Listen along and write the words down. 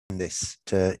this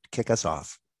to kick us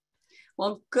off.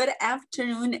 Well, good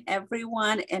afternoon,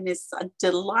 everyone. And it's a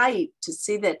delight to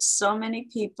see that so many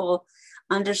people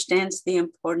understands the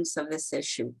importance of this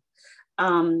issue.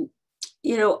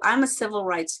 You know, I'm a civil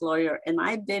rights lawyer, and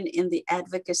I've been in the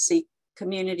advocacy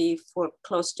community for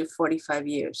close to 45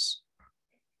 years.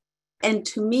 And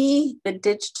to me, the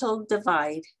digital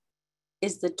divide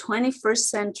is the 21st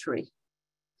century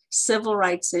civil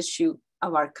rights issue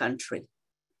of our country.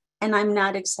 And I'm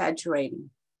not exaggerating.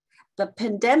 The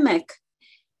pandemic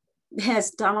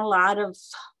has done a lot of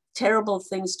terrible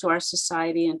things to our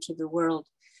society and to the world,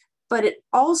 but it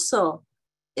also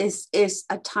is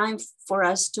a time for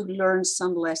us to learn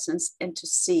some lessons and to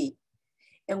see.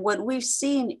 And what we've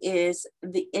seen is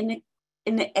the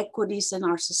inequities in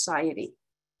our society.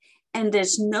 And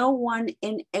there's no one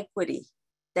inequity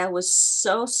that was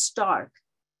so stark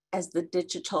as the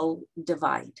digital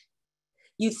divide.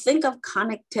 You think of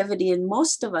connectivity, and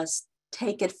most of us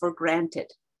take it for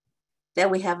granted,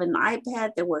 that we have an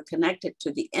iPad, that we're connected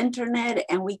to the internet,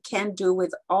 and we can do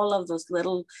with all of those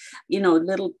little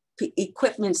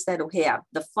equipments that we have,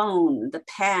 the phone, the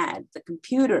pad, the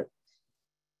computer.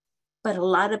 But a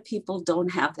lot of people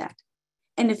don't have that.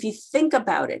 And if you think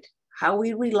about it, how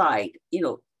we relied,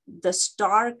 the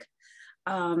stark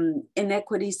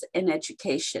inequities in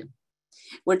education.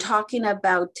 We're talking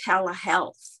about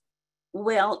telehealth.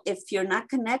 Well, if you're not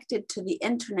connected to the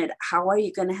internet, how are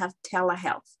you going to have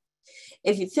telehealth?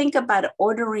 If you think about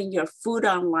ordering your food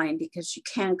online because you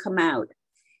can't come out,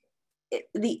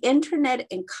 the internet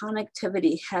and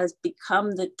connectivity has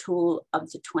become the tool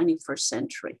of the 21st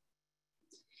century.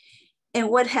 And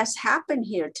what has happened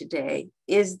here today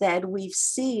is that we've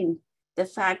seen the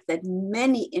fact that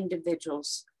many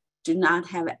individuals do not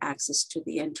have access to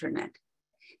the internet.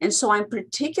 And so I'm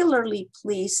particularly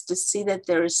pleased to see that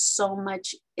there is so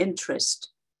much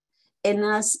interest in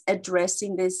us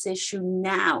addressing this issue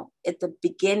now at the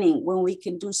beginning, when we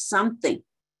can do something,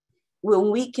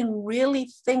 when we can really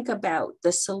think about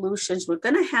the solutions. We're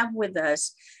going to have with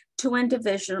us two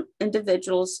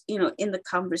individuals, in the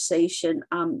conversation,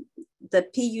 the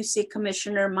PUC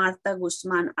Commissioner Marta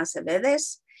Guzman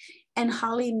Acevedes and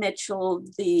Holly Mitchell,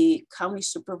 the County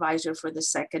Supervisor for the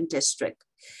 2nd District.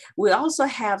 We also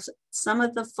have some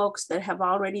of the folks that have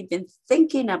already been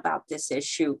thinking about this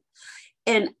issue.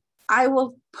 And I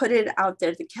will put it out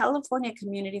there, the California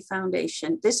Community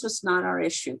Foundation, this was not our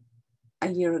issue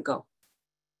a year ago.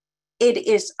 It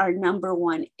is our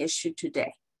 #1 issue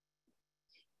today.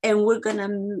 And we're gonna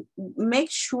make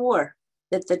sure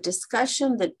that the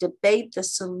discussion, the debate, the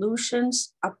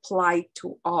solutions apply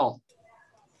to all.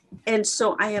 And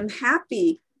so I am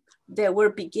happy that we're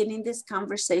beginning this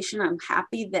conversation. I'm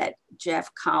happy that Jeff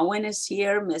Cowan is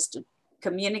here, Mr.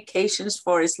 Communications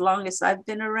for as long as I've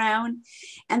been around,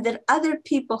 and that other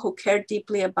people who care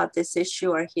deeply about this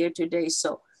issue are here today.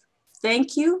 So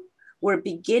thank you. We're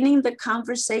beginning the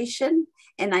conversation,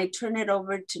 and I turn it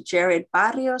over to Jared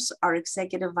Barrios, our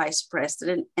Executive Vice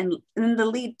President and the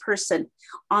lead person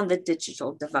on the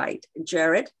digital divide.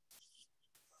 Jared.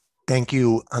 Thank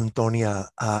you, Antonia.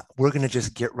 We're going to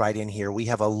just get right in here. We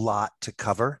have a lot to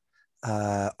cover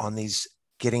on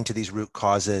getting to these root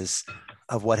causes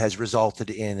of what has resulted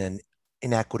in an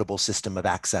inequitable system of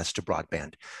access to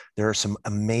broadband. There are some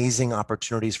amazing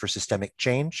opportunities for systemic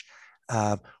change.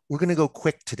 We're going to go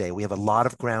quick today. We have a lot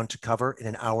of ground to cover in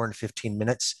an hour and 15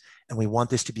 minutes, and we want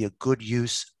this to be a good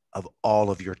use of all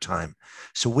of your time.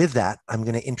 So with that, I'm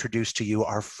going to introduce to you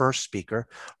our first speaker,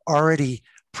 already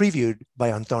previewed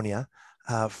by Antonia,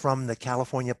 from the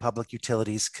California Public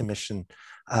Utilities Commission,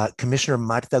 Commissioner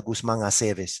Marta Guzman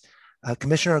Aceves.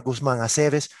 Commissioner Guzman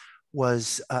Aceves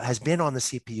has been on the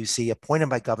CPUC, appointed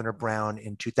by Governor Brown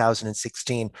in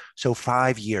 2016. So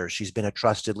 5 years, she's been a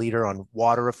trusted leader on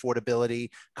water affordability,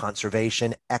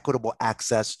 conservation, equitable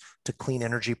access to clean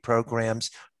energy programs,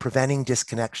 preventing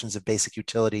disconnections of basic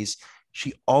utilities.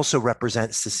 She also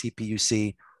represents the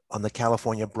CPUC on the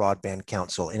California Broadband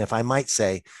Council. And if I might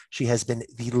say, she has been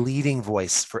the leading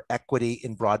voice for equity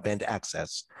in broadband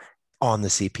access on the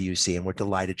CPUC. And we're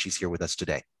delighted she's here with us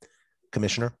today.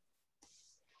 Commissioner.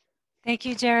 Thank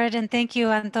you, Jared, and thank you,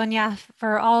 Antonia,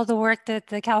 for all the work that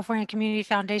the California Community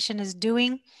Foundation is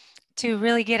doing to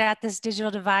really get at this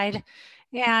digital divide.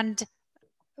 And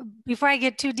before I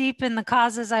get too deep in the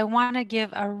causes, I want to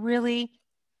give a really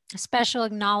special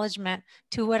acknowledgement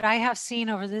to what I have seen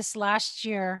over this last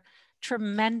year,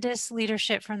 tremendous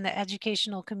leadership from the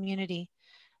educational community.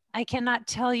 I cannot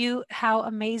tell you how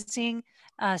amazing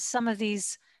some of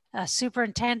these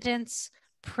superintendents,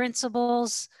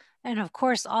 principals, and of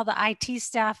course, all the IT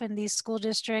staff in these school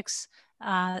districts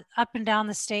up and down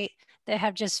the state that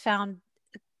have just found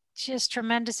just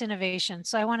tremendous innovation.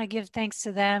 So I want to give thanks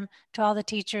to them, to all the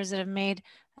teachers that have made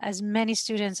as many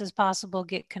students as possible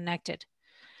get connected.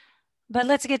 But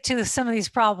let's get to some of these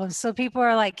problems. So people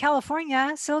are like,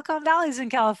 California, Silicon Valley's in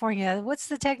California. What's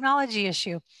the technology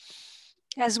issue?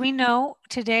 As we know,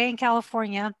 today in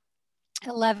California,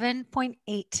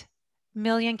 11.8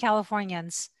 million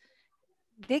Californians,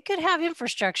 they could have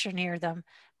infrastructure near them,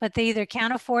 but they either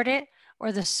can't afford it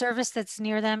or the service that's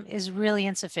near them is really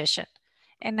insufficient.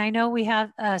 And I know we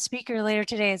have a speaker later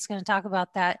today that's going to talk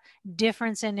about that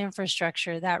difference in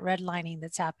infrastructure, that redlining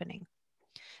that's happening.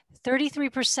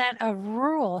 33% of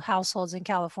rural households in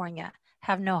California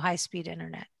have no high-speed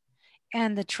internet.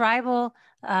 And the tribal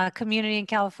community in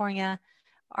California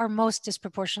are most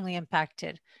disproportionately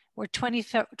impacted, where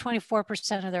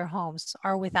 24% of their homes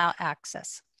are without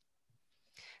access.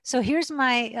 So here's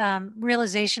my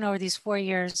realization over these 4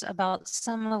 years about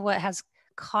some of what has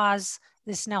caused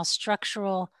this now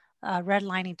structural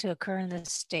redlining to occur in the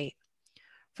state.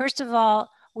 First of all,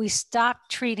 we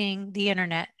stopped treating the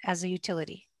internet as a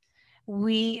utility.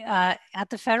 We, at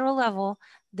the federal level,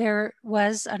 there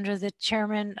was under the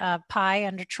Chairman Pai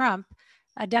under Trump,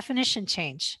 a definition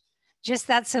change. Just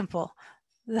that simple.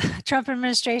 The Trump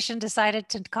administration decided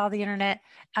to call the internet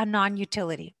a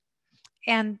non-utility.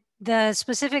 And the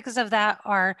specifics of that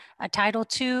are a Title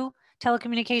II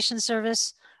telecommunications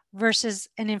service versus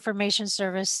an information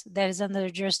service that is under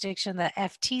the jurisdiction of the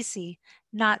FTC,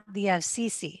 not the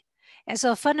FCC. And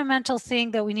so a fundamental thing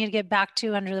that we need to get back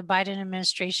to under the Biden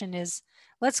administration is,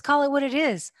 let's call it what it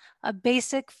is, a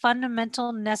basic,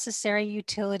 fundamental, necessary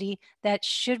utility that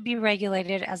should be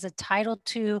regulated as a Title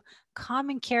II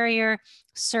common carrier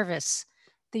service,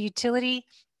 the utility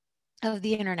of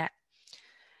the internet.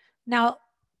 Now,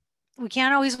 we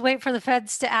can't always wait for the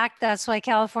feds to act. That's why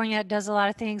California does a lot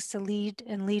of things to lead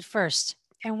and lead first.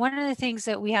 And one of the things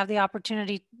that we have the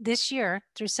opportunity this year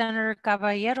through Senator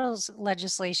Caballero's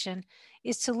legislation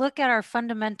is to look at our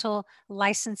fundamental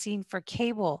licensing for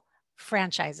cable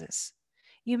franchises.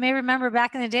 You may remember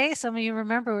back in the day, some of you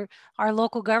remember our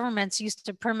local governments used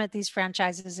to permit these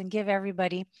franchises and give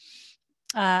everybody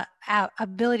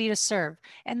ability to serve.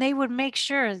 And they would make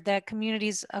sure that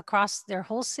communities across their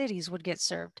whole cities would get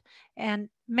served, and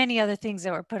many other things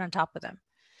that were put on top of them.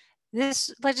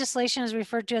 This legislation is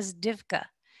referred to as DIVCA,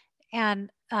 and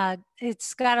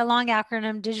it's got a long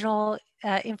acronym, Digital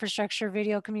Infrastructure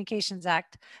Video Communications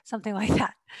Act, something like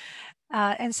that.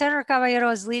 And Senator Caballero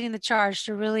is leading the charge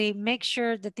to really make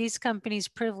sure that these companies'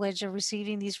 privilege of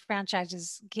receiving these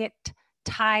franchises get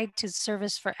tied to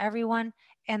service for everyone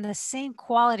and the same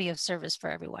quality of service for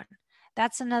everyone.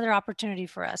 That's another opportunity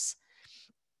for us.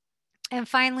 And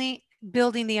finally,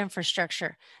 building the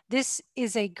infrastructure. This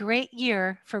is a great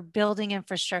year for building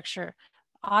infrastructure.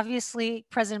 Obviously,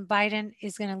 President Biden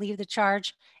is going to lead the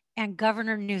charge, and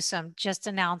Governor Newsom just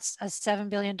announced a $7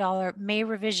 billion May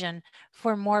revision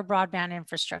for more broadband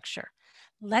infrastructure.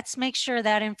 Let's make sure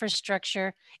that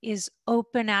infrastructure is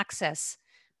open access.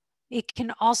 It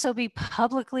can also be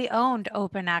publicly owned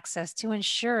open access to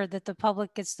ensure that the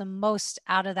public gets the most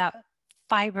out of that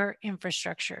fiber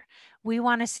infrastructure. We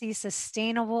want to see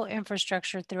sustainable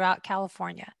infrastructure throughout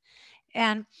California.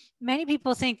 And many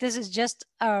people think this is just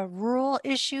a rural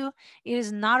issue. It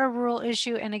is not a rural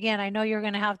issue. And again, I know you're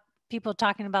going to have people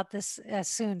talking about this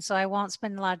soon, so I won't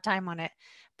spend a lot of time on it.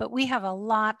 But we have a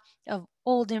lot of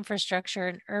old infrastructure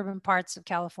in urban parts of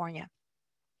California.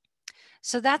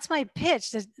 So that's my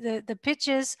pitch. The pitch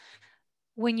is,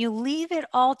 when you leave it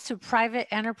all to private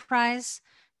enterprise,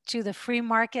 to the free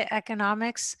market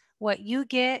economics, what you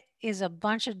get is a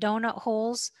bunch of donut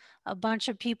holes, a bunch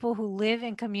of people who live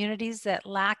in communities that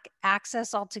lack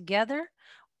access altogether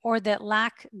or that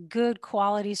lack good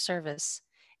quality service.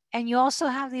 And you also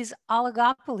have these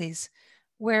oligopolies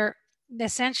where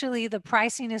essentially the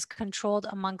pricing is controlled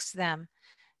amongst them.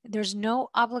 There's no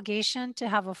obligation to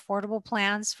have affordable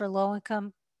plans for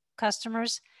low-income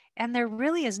customers, and there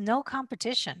really is no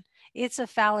competition. It's a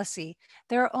fallacy.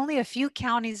 There are only a few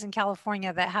counties in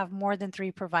California that have more than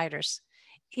 3 providers.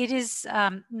 It is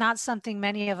not something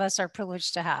many of us are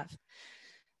privileged to have.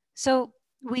 So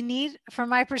we need, from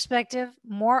my perspective,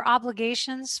 more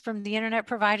obligations from the internet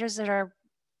providers that are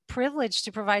privileged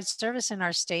to provide service in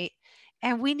our state.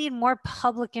 And we need more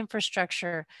public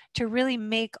infrastructure to really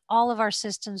make all of our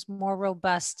systems more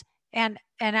robust and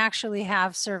actually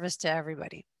have service to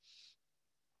everybody.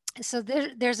 So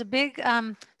there's a big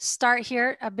start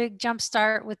here, a big jump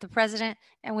start with the president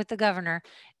and with the governor,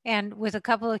 and with a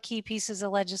couple of key pieces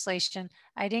of legislation.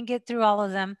 I didn't get through all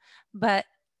of them, but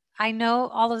I know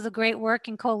all of the great work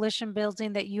in coalition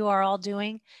building that you are all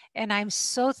doing. And I'm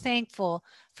so thankful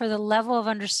for the level of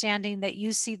understanding that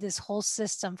you see this whole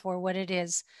system for what it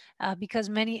is, because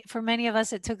for many of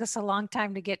us, it took us a long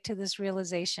time to get to this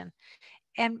realization.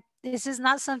 And this is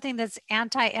not something that's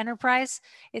anti-enterprise.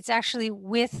 It's actually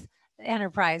with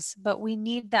enterprise, but we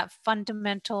need that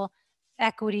fundamental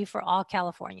equity for all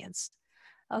Californians.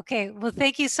 Okay, well,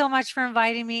 thank you so much for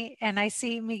inviting me. And I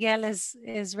see Miguel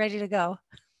is ready to go.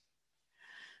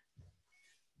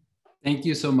 Thank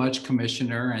you so much,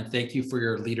 Commissioner, and thank you for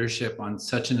your leadership on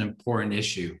such an important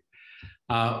issue.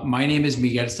 My name is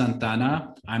Miguel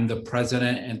Santana. I'm the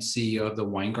president and CEO of the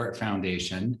Weingart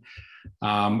Foundation.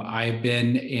 I've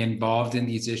been involved in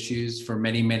these issues for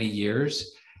many, many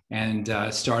years, and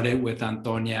started with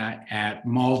Antonia at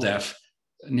MALDEF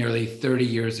nearly 30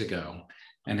 years ago,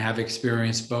 and have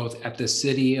experienced both at the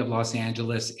City of Los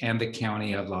Angeles and the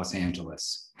County of Los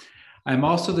Angeles. I'm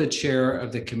also the chair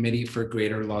of the Committee for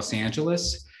Greater Los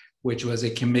Angeles, which was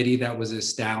a committee that was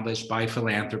established by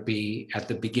philanthropy at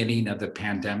the beginning of the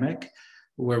pandemic,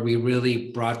 where we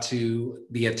really brought to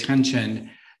the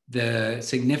attention the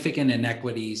significant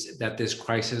inequities that this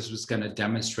crisis was going to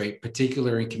demonstrate,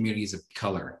 particularly in communities of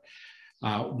color.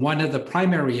 One of the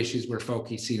primary issues we're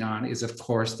focusing on is, of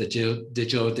course, the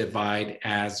digital divide,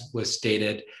 as was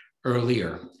stated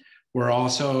earlier. We're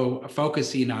also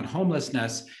focusing on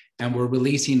homelessness, and we're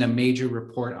releasing a major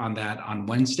report on that on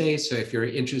Wednesday. So if you're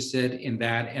interested in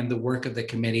that and the work of the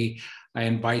committee, I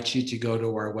invite you to go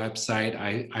to our website.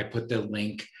 I put the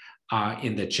link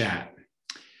in the chat.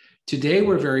 Today,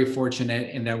 we're very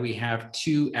fortunate in that we have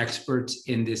two experts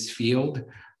in this field.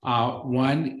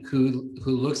 One who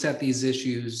looks at these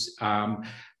issues on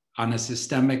a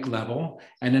systemic level,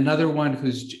 and another one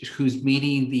who's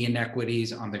meeting the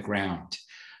inequities on the ground.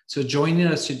 So joining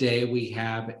us today, we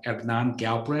have Hernan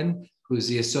Galperin, who's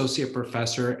the associate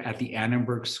professor at the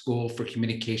Annenberg School for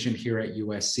Communication here at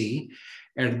USC.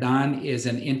 Hernan is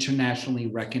an internationally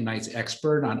recognized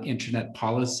expert on internet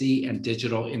policy and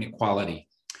digital inequality.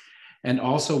 And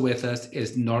also with us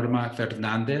is Norma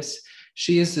Fernandez.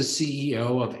 She is the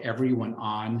CEO of Everyone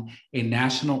On, a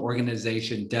national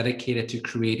organization dedicated to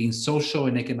creating social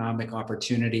and economic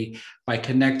opportunity by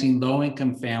connecting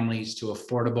low-income families to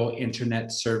affordable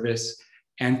internet service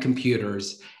and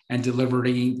computers and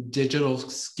delivering digital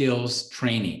skills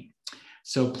training.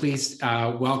 So please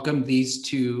welcome these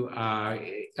two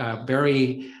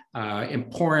very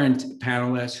important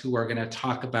panelists who are going to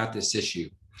talk about this issue.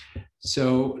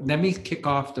 So let me kick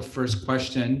off the first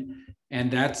question. And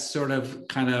that's sort of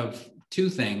kind of two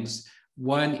things.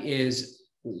 One is,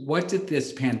 what did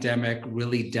this pandemic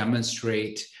really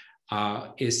demonstrate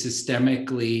is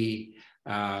systemically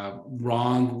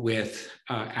wrong with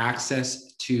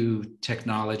access to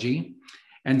technology?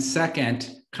 And second,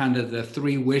 kind of the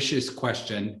three wishes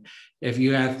question. If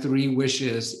you had three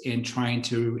wishes in trying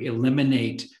to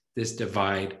eliminate this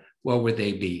divide, what would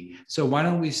they be? So why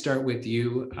don't we start with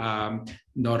you,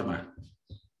 Norma?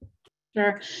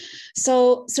 Sure.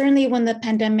 So certainly when the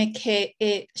pandemic hit,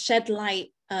 it shed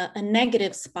light, a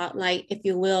negative spotlight, if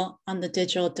you will, on the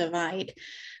digital divide.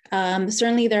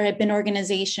 Certainly there had been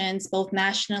organizations both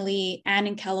nationally and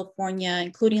in California,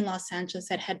 including Los Angeles,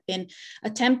 that had been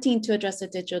attempting to address the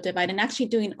digital divide and actually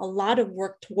doing a lot of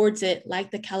work towards it,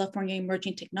 like the California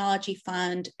Emerging Technology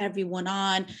Fund, Everyone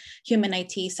On, Human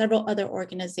IT, several other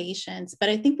organizations. But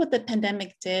I think what the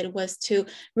pandemic did was to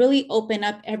really open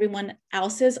up everyone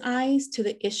else's eyes to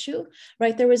the issue,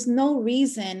 right? There was no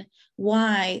reason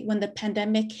why, when the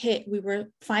pandemic hit, we were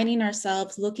finding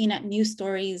ourselves looking at news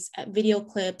stories, at video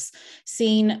clips,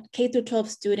 seeing K-12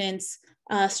 students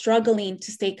struggling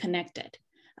to stay connected.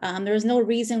 There was no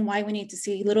reason why we need to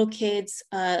see little kids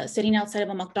sitting outside of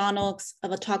a McDonald's,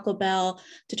 of a Taco Bell,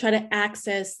 to try to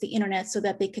access the internet so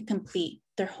that they could complete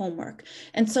their homework.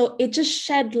 And so it just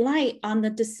shed light on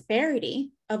the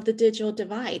disparity of the digital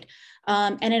divide.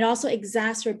 And it also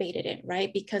exacerbated it,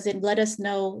 right? Because it let us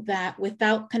know that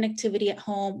without connectivity at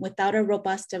home, without a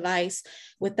robust device,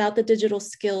 without the digital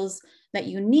skills that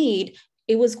you need,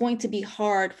 it was going to be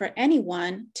hard for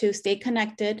anyone to stay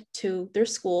connected to their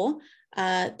school,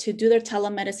 to do their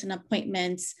telemedicine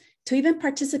appointments, to even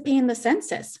participate in the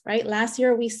census, right? Last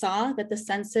year, we saw that the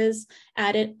census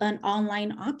added an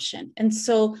online option. And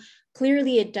so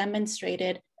clearly it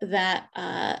demonstrated that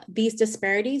these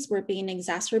disparities were being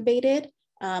exacerbated,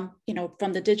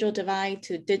 from the digital divide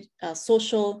to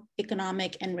social,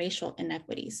 economic, and racial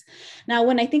inequities. Now,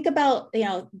 when I think about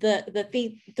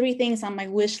the three things on my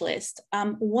wish list,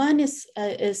 one is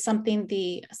something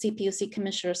the CPUC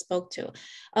commissioner spoke to,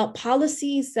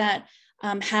 policies that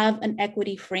have an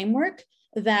equity framework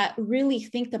that really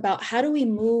think about how do we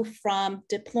move from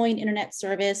deploying internet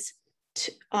service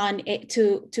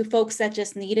to folks that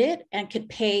just need it and could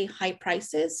pay high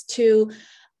prices, to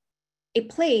a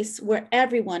place where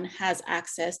everyone has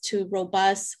access to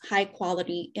robust, high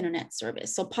quality internet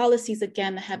service. So policies,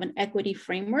 again, that have an equity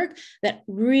framework that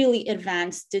really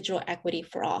advance digital equity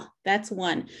for all. That's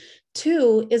one.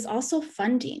 Two is also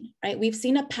funding, right? We've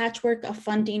seen a patchwork of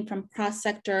funding from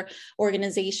cross-sector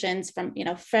organizations, from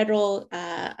federal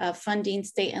funding,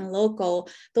 state and local.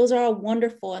 Those are all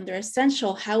wonderful and they're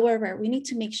essential. However, we need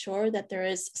to make sure that there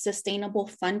is sustainable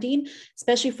funding,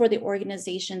 especially for the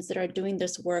organizations that are doing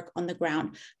this work on the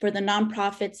ground, for the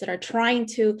nonprofits that are trying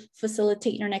to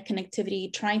facilitate internet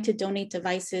connectivity, trying to donate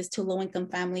devices to low-income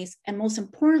families, and most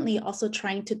importantly, also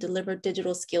trying to deliver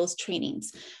digital skills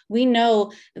trainings. We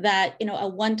know that a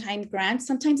one-time grant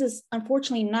sometimes is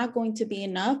unfortunately not going to be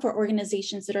enough for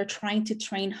organizations that are trying to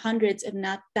train hundreds, if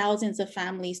not thousands of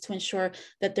families to ensure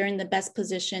that they're in the best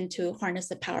position to harness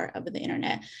the power of the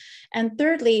internet. And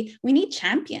thirdly, we need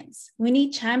champions. We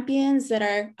need champions that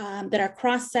are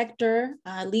cross-sector,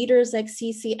 leaders like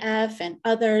CCF and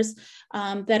others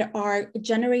that are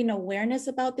generating awareness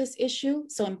about this issue.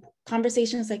 So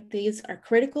conversations like these are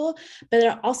critical, but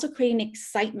they're also creating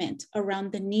excitement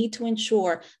around the need to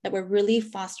ensure that we're really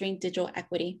fostering digital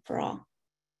equity for all.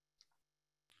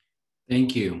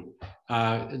 Thank you.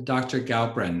 Dr.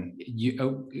 Galprin,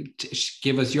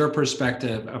 give us your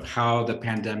perspective of how the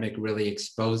pandemic really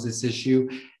exposed this issue,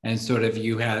 and sort of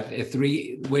you have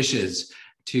 3 wishes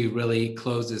to really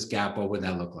close this gap. What would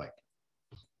that look like?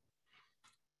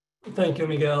 Thank you,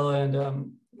 Miguel,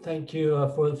 and thank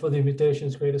you for the invitation.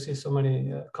 It's great to see so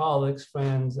many colleagues,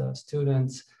 friends,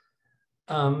 students.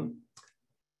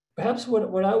 Perhaps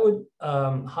what I would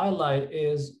highlight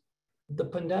is the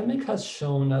pandemic has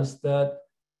shown us that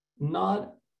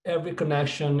not every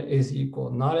connection is equal.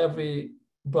 Not every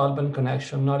broadband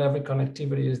connection, not every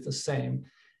connectivity is the same.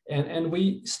 And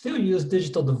we still use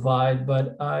digital divide,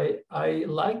 but I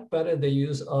like better the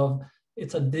use of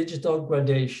it's a digital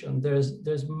gradation.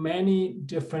 There's many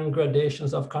different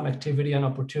gradations of connectivity and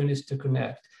opportunities to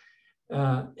connect.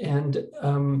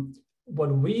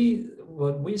 What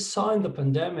we saw in the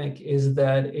pandemic is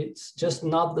that it's just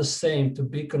not the same to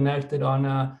be connected on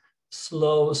a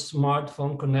slow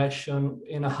smartphone connection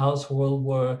in a household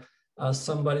where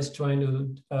somebody's trying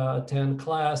to attend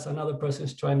class, another person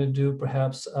is trying to do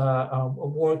perhaps a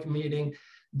work meeting.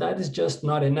 That is just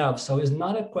not enough. So it's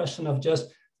not a question of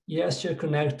just, yes, you're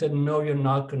connected, no, you're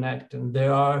not connected.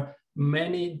 There are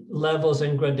many levels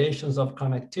and gradations of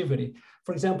connectivity.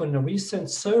 For example, in a recent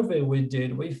survey we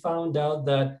did, we found out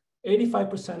that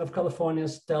 85% of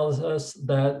Californians tells us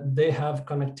that they have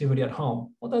connectivity at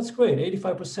home. Well, that's great,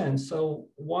 85%. So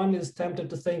one is tempted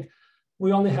to think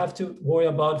we only have to worry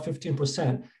about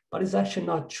 15%, but it's actually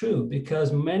not true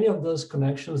because many of those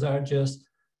connections are just,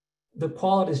 the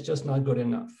quality is just not good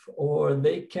enough, or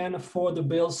they can afford the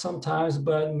bill sometimes,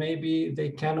 but maybe they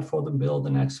can't afford the bill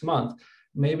the next month.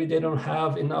 Maybe they don't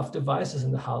have enough devices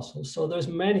in the household. So there's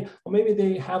many, or maybe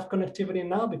they have connectivity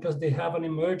now because they have an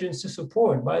emergency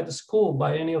support by the school,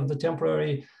 by any of the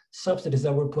temporary subsidies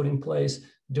that were put in place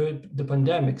during the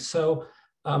pandemic. So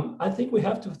I think we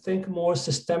have to think more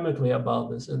systemically about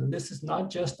this. And this is not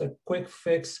just a quick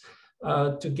fix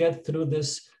to get through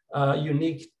this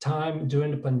unique time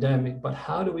during the pandemic, but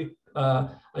how do we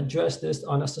address this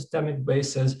on a systemic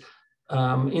basis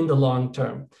in the long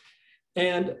term?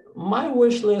 And my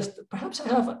wish list, perhaps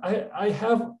I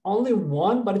have only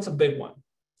one, but it's a big one.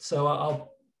 So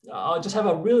I'll just have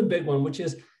a really big one, which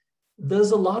is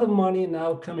there's a lot of money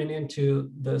now coming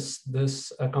into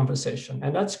this conversation,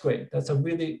 and that's great. That's a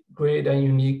really great and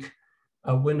unique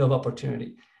window of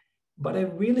opportunity. But I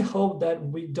really hope that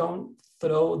we don't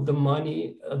throw the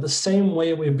money the same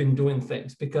way we've been doing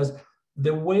things, because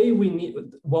the way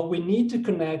what we need to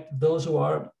connect those who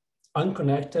are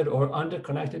unconnected or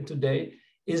underconnected today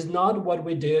is not what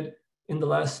we did in the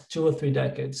last 2 or 3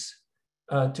 decades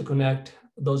to connect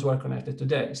those who are connected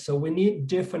today. So we need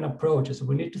different approaches.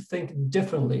 We need to think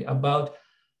differently about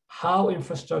how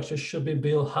infrastructure should be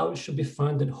built, how it should be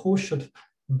funded, who should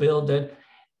build it.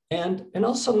 And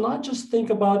also not just think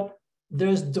about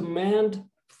there's demand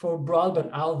for broadband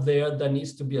out there that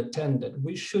needs to be attended.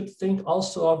 We should think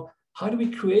also of how do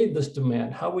we create this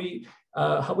demand? How we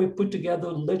put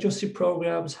together literacy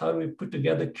programs? How do we put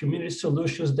together community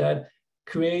solutions that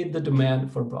create the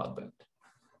demand for broadband?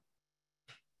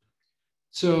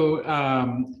 So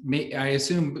I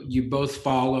assume you both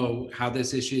follow how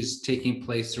this issue is taking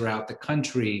place throughout the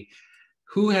country.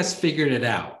 Who has figured it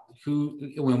out?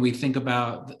 When we think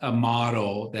about a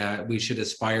model that we should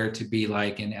aspire to be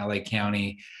like in LA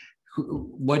County,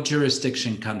 what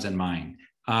jurisdiction comes in mind?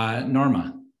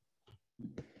 Norma.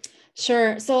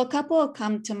 Sure. So a couple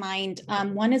come to mind.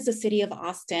 One is the city of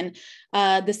Austin.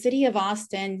 The city of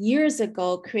Austin years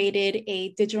ago created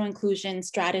a digital inclusion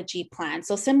strategy plan.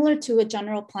 So similar to a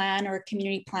general plan or a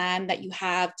community plan that you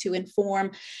have to inform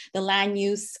the land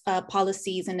use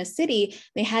policies in a city,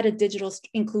 they had a digital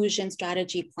inclusion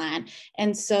strategy plan.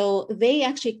 And so they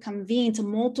actually convened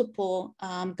multiple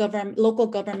local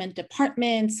government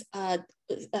departments,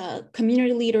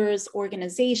 community leaders,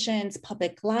 organizations,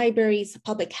 public libraries,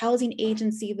 public housing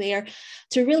agency there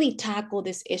to really tackle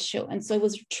this issue. And so it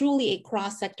was truly a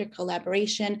cross-sector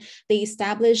collaboration. They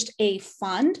established a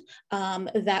fund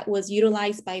that was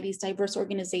utilized by these diverse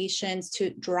organizations to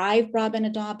drive broadband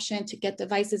adoption, to get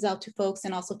devices out to folks,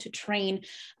 and also to train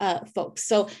folks.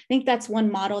 So I think that's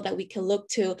one model that we can look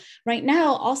to. Right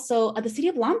now, also the city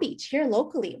of Long Beach here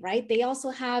locally, right? They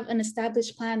also have an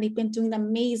established plan. They've been doing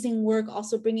amazing work,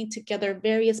 also bringing together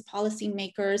various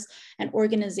policymakers and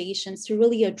organizations to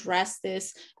really address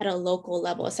this at a local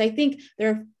level. So I think there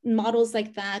are models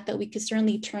like that that we could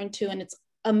certainly turn to, and it's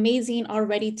amazing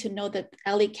already to know that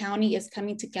LA County is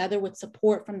coming together with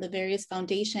support from the various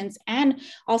foundations and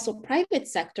also private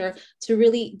sector to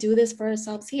really do this for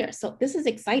ourselves here. So this is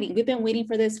exciting. We've been waiting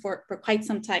for this for quite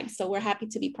some time. So we're happy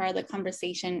to be part of the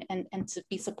conversation and to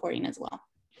be supporting as well.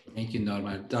 Thank you,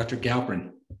 Norma. Dr.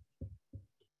 Galperin.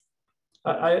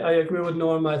 I agree with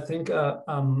Norma. I think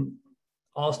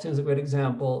Austin is a great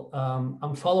example.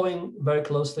 I'm following very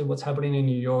closely what's happening in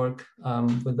New York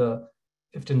with the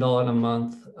 $15 a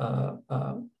month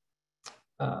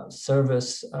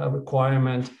service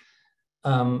requirement.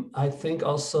 I think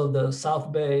also the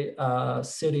South Bay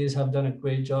cities have done a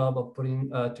great job of putting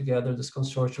together this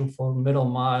consortium for middle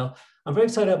mile. I'm very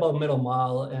excited about middle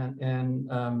mile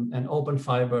and open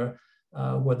fiber,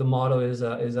 where the model is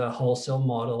a wholesale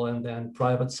model, and then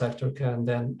private sector can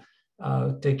then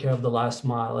take care of the last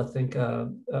mile. I think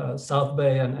South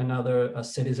Bay and other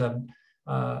cities are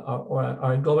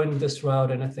going this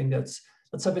route, and I think that's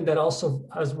something that also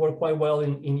has worked quite well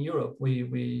in Europe.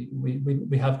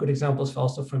 We have good examples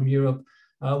also from Europe,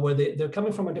 where they're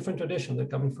coming from a different tradition. They're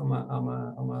coming from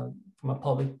a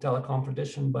public telecom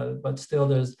tradition, but still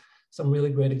there's some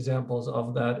really great examples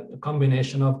of that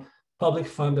combination of public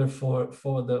funder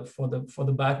for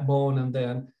the backbone, and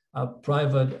then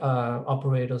private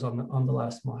operators on the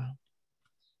last mile.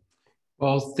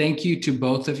 Well, thank you to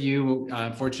both of you.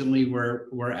 Unfortunately,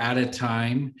 we're out of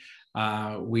time.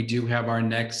 We do have our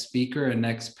next speaker and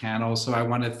next panel. So I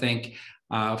want to thank,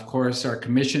 of course, our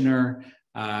commissioner,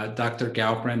 Dr.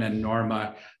 Galperin and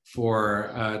Norma,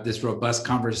 for this robust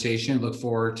conversation. Look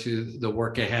forward to the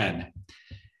work ahead.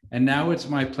 And now it's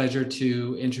my pleasure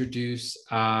to introduce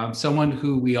someone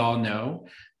who we all know,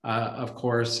 of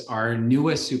course, our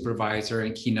newest supervisor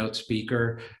and keynote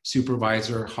speaker,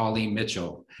 Supervisor Holly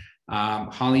Mitchell.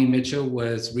 Holly Mitchell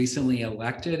was recently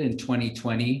elected in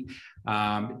 2020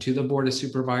 to the Board of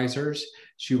Supervisors.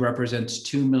 She represents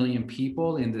 2 million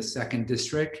people in the 2nd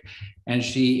District, and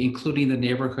she, including the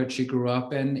neighborhood she grew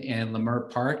up in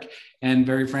Leimert Park, and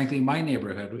very frankly, my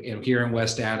neighborhood here in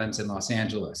West Adams in Los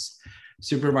Angeles.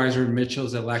 Supervisor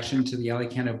Mitchell's election to the LA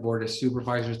County Board of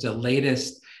Supervisors, the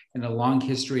latest in a long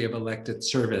history of elected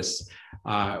service,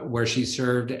 where she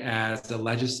served as the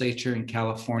legislature in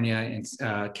California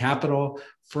and Capitol,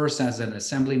 first as an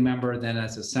assembly member, then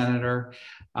as a senator.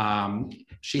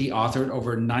 She authored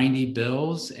over 90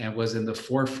 bills and was in the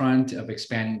forefront of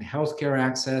expanding healthcare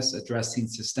access, addressing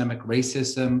systemic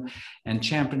racism, and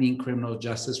championing criminal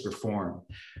justice reform.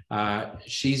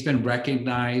 She's been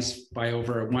recognized by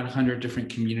over 100 different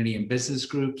community and business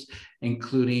groups,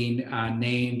 including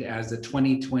named as the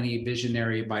 2020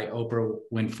 Visionary by Oprah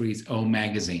Winfrey's Own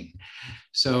magazine.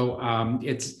 So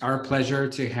it's our pleasure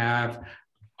to have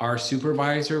our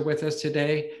supervisor with us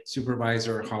today,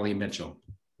 Supervisor Holly Mitchell.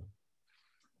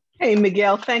 Hey,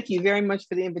 Miguel, thank you very much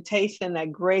for the invitation,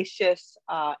 that gracious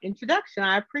introduction.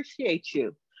 I appreciate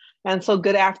you. And so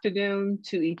good afternoon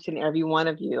to each and every one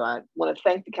of you. I want to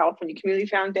thank the California Community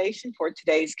Foundation for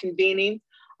today's convening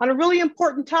on a really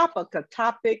important topic, a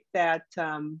topic that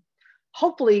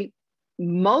hopefully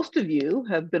most of you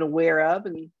have been aware of.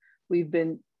 And we've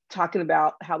been talking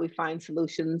about how we find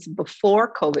solutions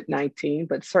before COVID-19,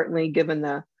 but certainly given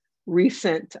the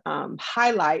recent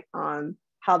highlight on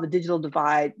how the digital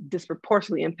divide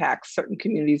disproportionately impacts certain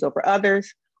communities over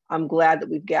others, I'm glad that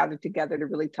we've gathered together to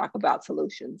really talk about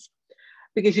solutions.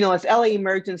 Because, you know, as LA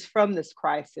emerges from this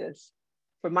crisis,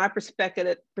 from my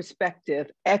perspective,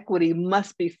 equity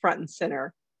must be front and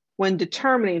center when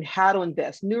determining how to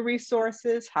invest new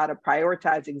resources, how to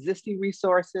prioritize existing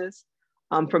resources.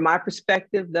 From my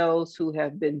perspective, those who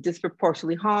have been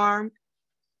disproportionately harmed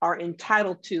are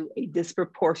entitled to a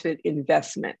disproportionate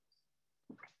investment.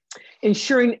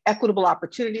 Ensuring equitable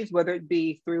opportunities, whether it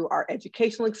be through our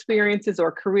educational experiences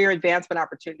or career advancement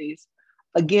opportunities,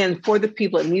 again, for the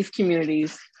people in these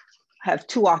communities, have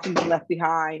too often been left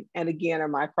behind, and again, are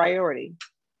my priority.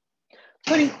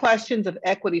 Putting questions of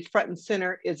equity front and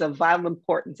center is of vital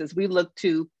importance as we look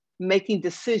to making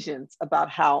decisions about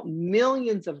how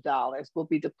millions of dollars will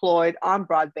be deployed on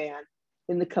broadband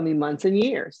in the coming months and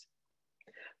years.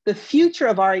 The future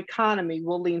of our economy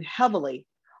will lean heavily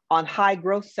on high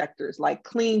growth sectors like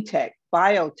clean tech,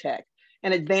 biotech,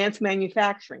 and advanced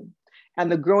manufacturing,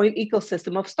 and the growing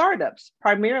ecosystem of startups,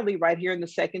 primarily right here in the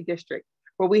 2nd District,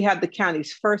 where we have the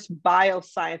county's first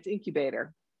bioscience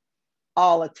incubator,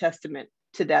 all a testament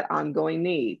to that ongoing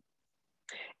need.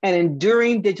 An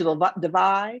enduring digital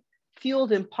divide,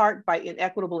 fueled in part by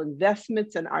inequitable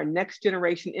investments in our next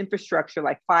generation infrastructure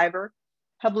like fiber,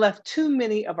 have left too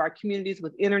many of our communities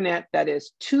with internet that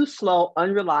is too slow,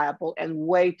 unreliable, and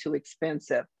way too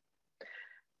expensive.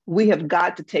 We have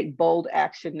got to take bold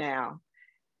action now,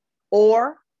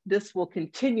 or this will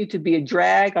continue to be a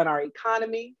drag on our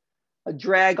economy, a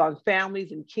drag on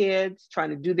families and kids trying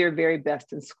to do their very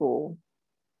best in school.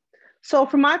 So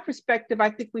from my perspective, I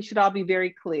think we should all be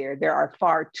very clear. There are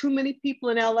far too many people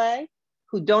in LA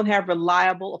who don't have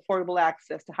reliable, affordable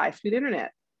access to high-speed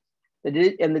internet.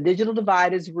 And the digital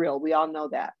divide is real, we all know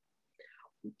that.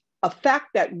 A fact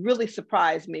that really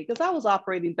surprised me, because I was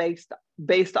operating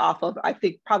based off of, I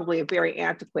think, probably a very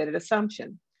antiquated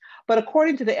assumption. But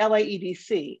according to the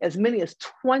LAEDC, as many as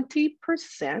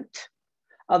 20%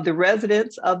 of the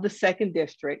residents of the 2nd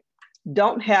District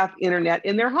don't have internet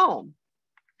in their home.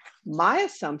 My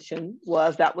assumption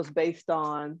was that was based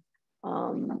on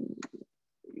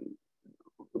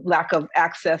lack of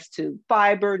access to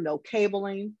fiber, no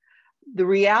cabling. The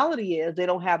reality is they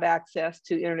don't have access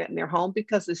to internet in their home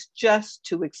because it's just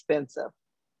too expensive.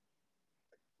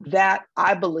 That,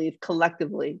 I believe,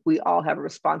 collectively, we all have a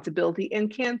responsibility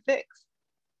and can fix.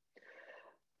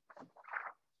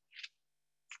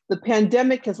 The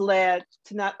pandemic has led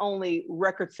to not only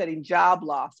record-setting job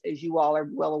loss, as you all are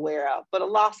well aware of, but a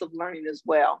loss of learning as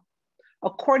well.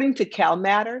 According to Cal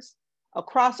Matters,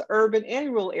 across urban and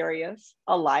rural areas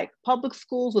alike, public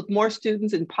schools with more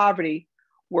students in poverty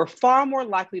were far more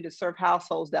likely to serve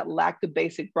households that lacked a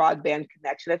basic broadband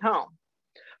connection at home.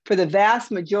 For the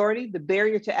vast majority, the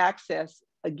barrier to access,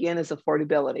 again, is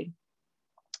affordability.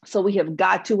 So we have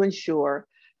got to ensure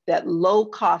that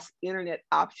low-cost internet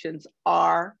options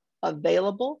are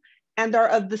available and are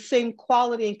of the same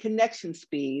quality and connection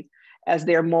speed as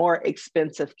their more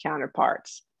expensive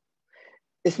counterparts.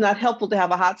 It's not helpful to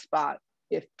have a hotspot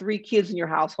if 3 kids in your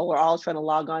household are all trying to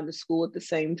log on to school at the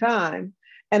same time,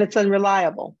 and it's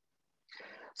unreliable.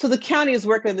 So the county is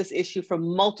working on this issue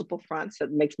from multiple fronts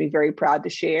that makes me very proud to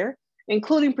share,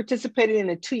 including participating in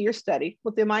a 2-year study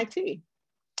with MIT.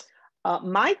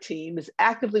 My team is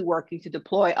actively working to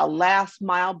deploy a last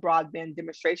mile broadband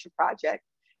demonstration project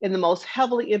in the most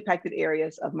heavily impacted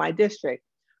areas of my district,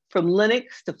 from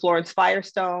Lenox to Florence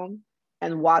Firestone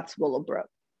and Watts Willowbrook.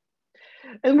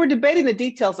 And we're debating the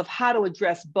details of how to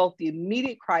address both the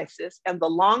immediate crisis and the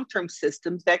long-term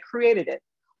systems that created it,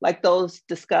 like those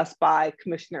discussed by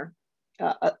Commissioner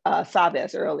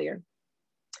Chavez earlier.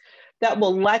 That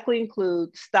will likely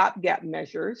include stopgap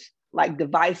measures like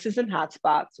devices and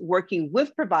hotspots, working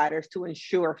with providers to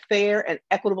ensure fair and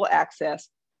equitable access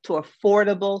to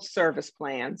affordable service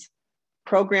plans,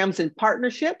 programs and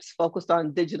partnerships focused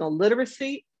on digital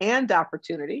literacy and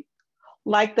opportunity,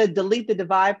 like the Delete the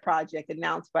Divide project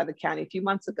announced by the county a few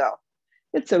months ago.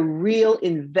 It's a real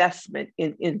investment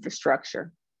in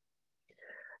infrastructure.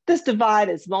 This divide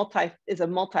is a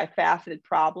multifaceted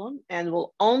problem and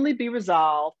will only be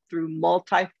resolved through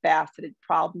multifaceted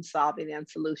problem solving and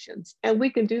solutions. And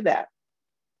we can do that.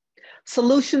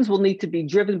 Solutions will need to be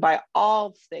driven by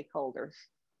all stakeholders,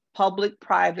 public,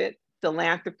 private,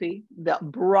 philanthropy, the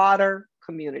broader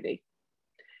community.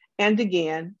 And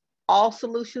again, all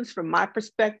solutions from my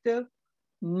perspective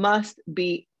must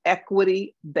be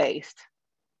equity-based,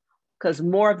 because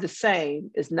more of the same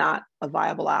is not a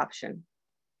viable option.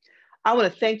 I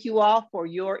want to thank you all for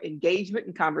your engagement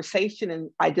and conversation and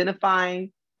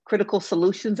identifying critical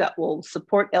solutions that will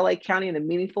support LA County in a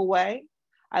meaningful way.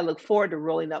 I look forward to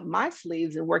rolling up my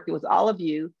sleeves and working with all of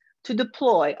you to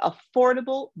deploy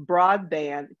affordable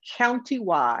broadband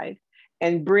countywide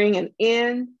and bring an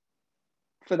end,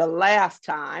 for the last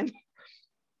time,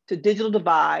 to digital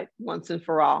divide once and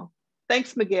for all.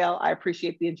 Thanks, Miguel. I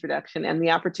appreciate the introduction and the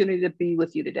opportunity to be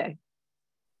with you today.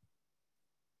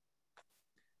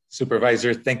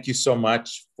 Supervisor, thank you so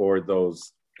much for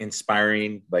those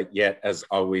inspiring, but yet, as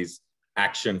always,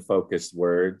 action-focused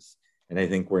words. And I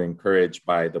think we're encouraged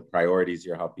by the priorities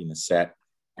you're helping us set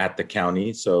at the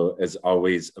county. So as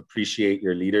always, appreciate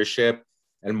your leadership.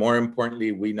 And more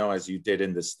importantly, we know, as you did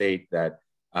in the state, that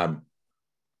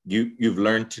you've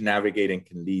learned to navigate and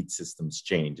can lead systems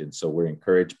change. And so we're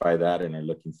encouraged by that and are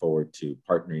looking forward to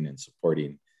partnering and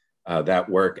supporting that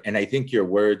work. And I think your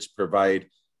words provide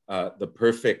the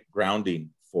perfect grounding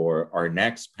for our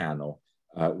next panel,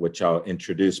 which I'll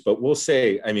introduce. But we'll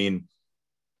say, I mean,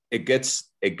 it gets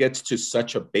to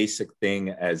such a basic thing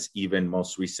as even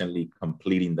most recently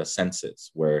completing the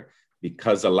census, where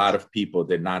because a lot of people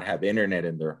did not have internet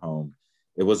in their home,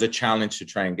 it was a challenge to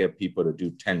try and get people to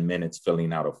do 10 minutes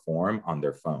filling out a form on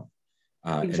their phone.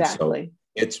 Exactly. And so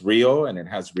it's real and it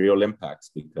has real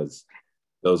impacts because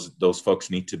those folks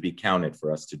need to be counted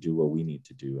for us to do what we need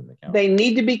to do in the county. They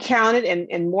need to be counted,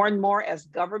 and more as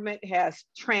government has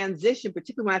transitioned,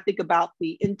 particularly when I think about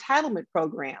the entitlement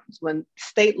programs, when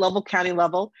state level, county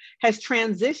level has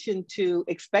transitioned to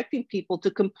expecting people to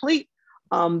complete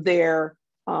their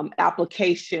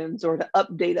applications or to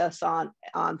update us on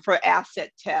for asset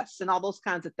tests and all those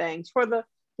kinds of things. For the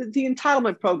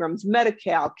entitlement programs,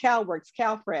 Medi-Cal, CalWORKS,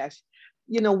 CalFresh,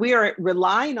 you know, we are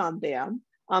relying on them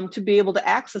to be able to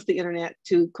access the internet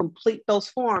to complete those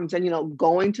forms. And, you know,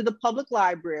 going to the public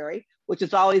library, which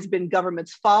has always been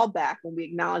government's fallback when we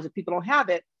acknowledge that people don't have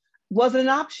it, wasn't an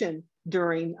option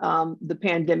during the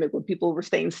pandemic when people were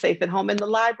staying safe at home and the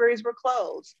libraries were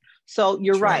closed. So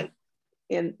you're right.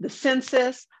 In the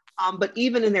census, but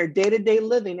even in their day-to-day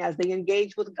living as they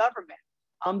engage with government,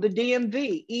 the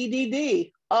DMV,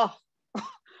 EDD,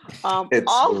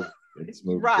 it's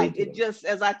moved right. It just,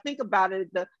 as I think about it,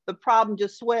 the problem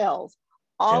just swells.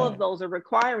 All of those are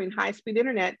requiring high-speed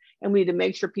internet, and we need to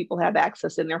make sure people have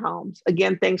access in their homes.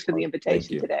 Again, thanks for the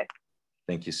invitation today.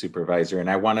 Thank you, Supervisor.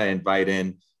 And I want to invite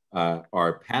in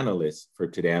our panelists for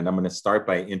today. And I'm going to start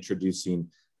by introducing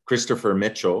Christopher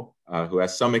Mitchell, who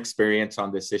has some experience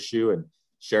on this issue and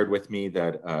shared with me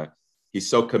that he's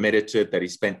so committed to it that he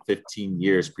spent 15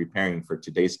 years preparing for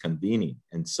today's convening.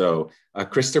 And so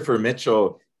Christopher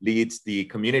Mitchell leads the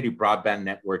Community Broadband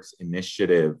Networks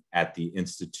Initiative at the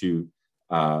Institute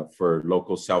for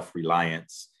Local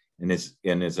Self-Reliance and is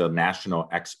a national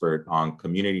expert on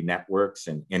community networks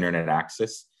and internet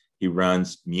access. He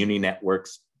runs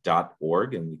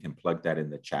muninetworks.org, and we can plug that in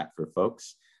the chat for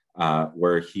folks,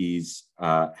 where he's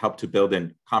helped to build a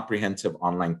comprehensive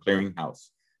online clearinghouse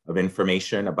of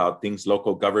information about things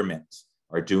local governments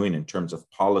are doing in terms of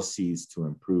policies to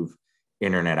improve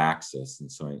internet access.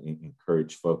 And so I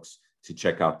encourage folks to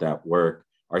check out that work.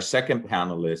 Our second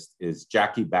panelist is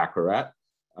Jackie Baccarat,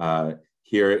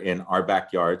 here in our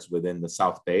backyards within the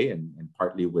South Bay and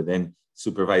partly within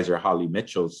Supervisor Holly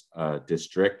Mitchell's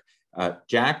district.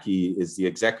 Jackie is the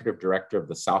executive director of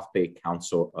the South Bay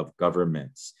Council of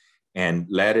Governments and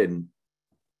led a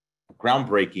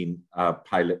groundbreaking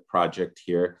pilot project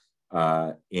here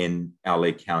in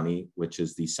LA County, which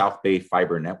is the South Bay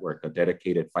Fiber Network, a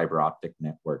dedicated fiber optic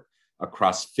network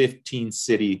across 15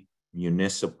 city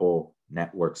municipal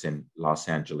networks in Los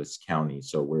Angeles County.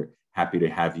 So we're happy to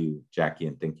have you, Jackie,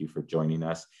 and thank you for joining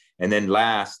us. And then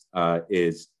last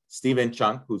is Stephen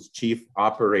Chung, who's Chief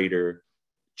Operating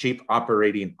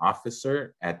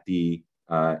Officer at the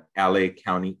LA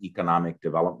County Economic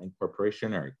Development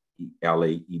Corporation, or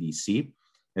LA EDC,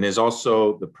 and is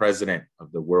also the president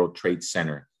of the World Trade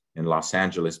Center in Los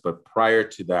Angeles. But prior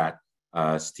to that,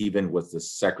 Stephen was the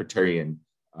Secretary and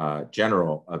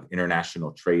General of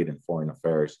International Trade and Foreign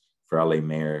Affairs for LA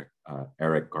Mayor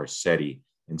Eric Garcetti.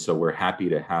 And so we're happy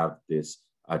to have this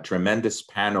tremendous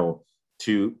panel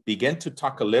to begin to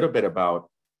talk a little bit about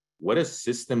what does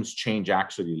systems change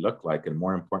actually look like, and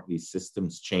more importantly,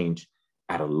 systems change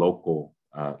at a local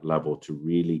level to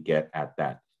really get at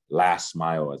that last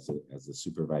mile, as the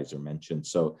supervisor mentioned.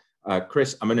 So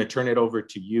Chris, I'm going to turn it over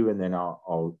to you, and then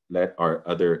I'll let our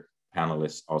other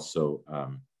panelists also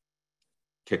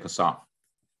kick us off.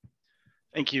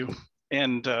 Thank you.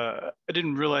 And I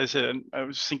didn't realize it. I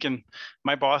was thinking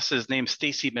my boss is named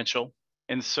Stacy Mitchell.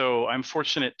 And so I'm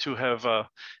fortunate to have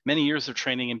many years of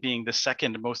training in being the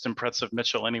second most impressive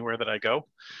Mitchell anywhere that I go.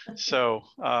 So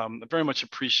I very much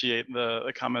appreciate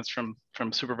the comments from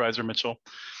Supervisor Mitchell.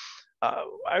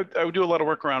 I would do a lot of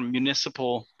work around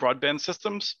municipal broadband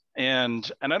systems. And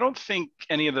I don't think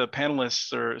any of the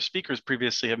panelists or speakers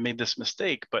previously have made this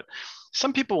mistake, but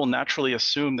some people will naturally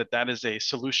assume that that is a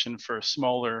solution for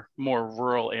smaller, more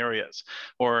rural areas,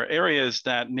 or areas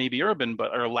that may be urban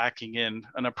but are lacking in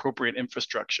an appropriate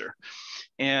infrastructure.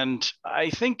 And I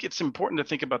think it's important to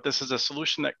think about this as a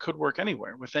solution that could work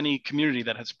anywhere, with any community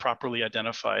that has properly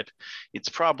identified its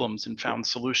problems and found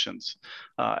solutions.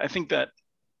 I think that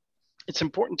it's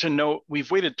important to note we've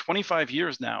waited 25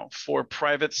 years now for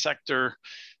private sector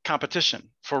competition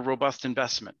for robust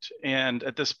investment. And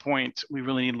at this point, we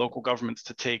really need local governments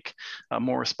to take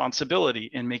more responsibility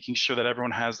in making sure that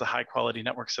everyone has the high quality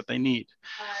networks that they need.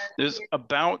 There's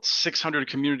about 600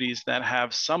 communities that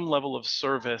have some level of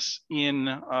service in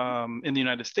the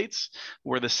United States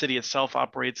where the city itself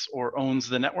operates or owns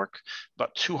the network.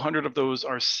 About 200 of those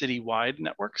are citywide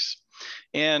networks.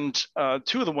 And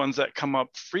two of the ones that come up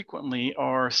frequently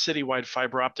are citywide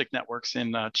fiber optic networks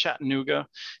in Chattanooga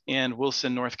and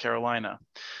Wilson, North Carolina.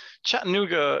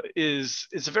 Chattanooga is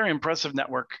a very impressive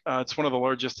network. It's one of the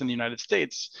largest in the United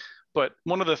States. But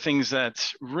one of the things that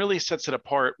really sets it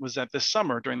apart was that this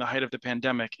summer, during the height of the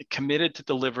pandemic, it committed to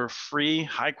deliver free,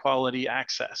 high-quality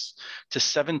access to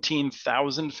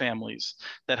 17,000 families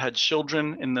that had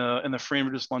children in the free and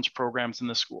reduced lunch programs in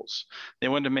the schools. They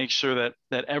wanted to make sure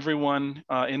that everyone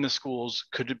in the schools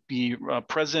could be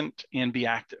present and be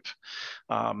active.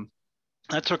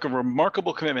 That took a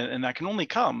remarkable commitment, and that can only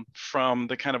come from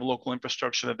the kind of local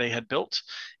infrastructure that they had built,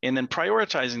 and then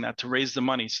prioritizing that to raise the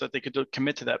money so that they could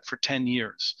commit to that for 10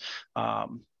 years.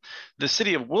 The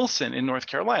city of Wilson in North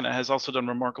Carolina has also done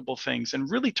remarkable things and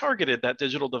really targeted that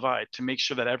digital divide to make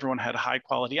sure that everyone had high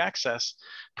quality access,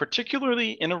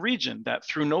 particularly in a region that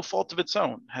through no fault of its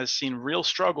own has seen real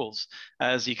struggles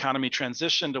as the economy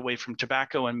transitioned away from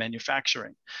tobacco and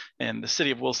manufacturing. And the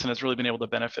city of Wilson has really been able to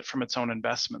benefit from its own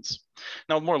investments.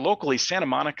 Now, more locally, Santa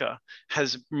Monica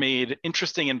has made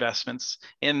interesting investments.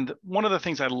 And one of the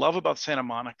things I love about Santa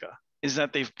Monica is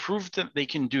that they've proved that they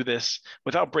can do this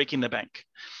without breaking the bank.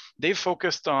 They've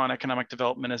focused on economic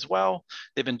development as well.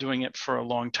 They've been doing it for a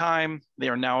long time. They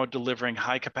are now delivering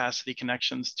high capacity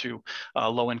connections to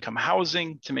low income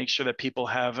housing to make sure that people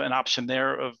have an option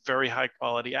there of very high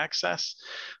quality access.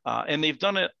 And they've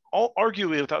done it all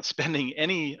arguably without spending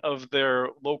any of their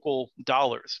local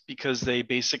dollars, because they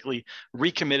basically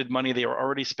recommitted money they were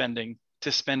already spending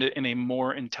to spend it in a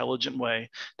more intelligent way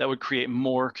that would create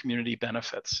more community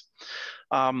benefits.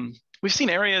 We've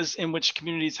seen areas in which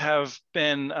communities have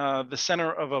been the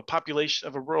center of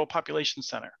a rural population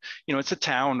center. You know, it's a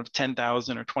town of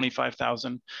 10,000 or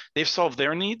 25,000. They've solved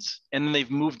their needs, and then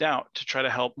they've moved out to try to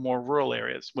help more rural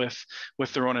areas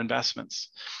with their own investments.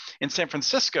 In San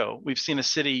Francisco, we've seen a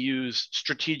city use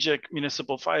strategic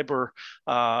municipal fiber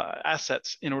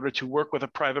assets in order to work with a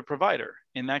private provider.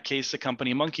 In that case, the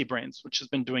company Monkey Brains, which has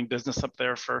been doing business up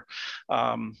there for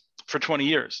 20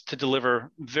 years to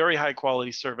deliver very high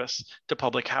quality service to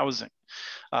public housing.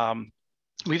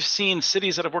 We've seen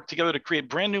cities that have worked together to create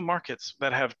brand new markets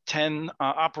that have 10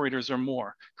 operators or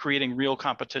more, creating real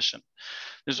competition.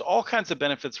 There's all kinds of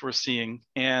benefits we're seeing,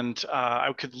 and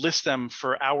I could list them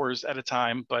for hours at a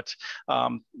time, but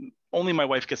only my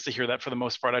wife gets to hear that for the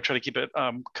most part. I try to keep it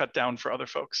cut down for other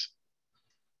folks.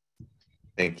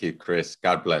 Thank you, Chris.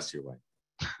 God bless your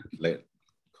wife.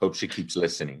 Hope she keeps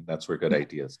listening. That's where good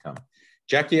ideas come.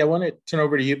 Jackie, I want to turn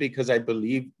over to you because I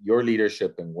believe your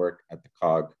leadership and work at the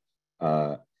COG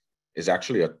is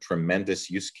actually a tremendous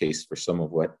use case for some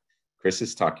of what Chris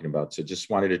is talking about. So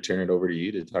just wanted to turn it over to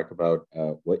you to talk about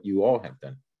what you all have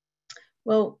done.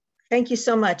 Well, thank you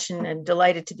so much, and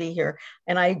delighted to be here.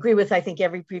 And I agree with, I think,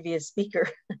 every previous speaker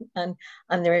on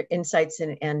their insights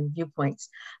and viewpoints.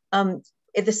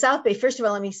 In the South Bay, first of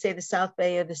all, let me say the South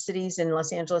Bay are the cities in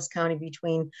Los Angeles County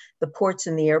between the ports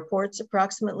and the airports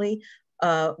approximately.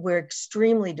 We're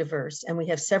extremely diverse, and we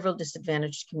have several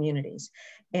disadvantaged communities.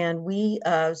 And we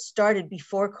started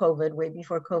before COVID, way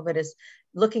before COVID, as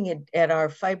looking at our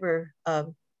fiber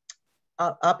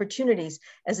opportunities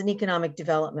as an economic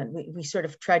development. We sort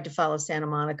of tried to follow Santa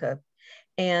Monica.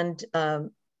 And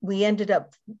we ended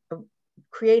up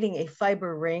creating a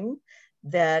fiber ring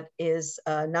that is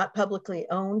not publicly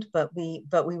owned, but we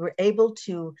were able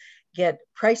to get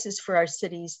prices for our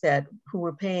cities who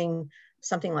were paying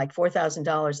something like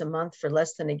 $4,000 a month for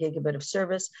less than a gigabit of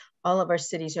service. All of our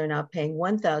cities are now paying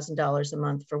 $1,000 a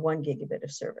month for 1 gigabit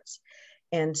of service.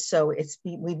 And so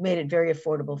we've made it very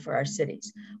affordable for our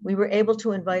cities. We were able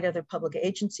to invite other public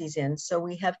agencies in. So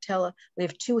we have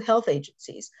 2 health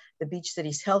agencies, the Beach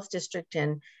Cities Health District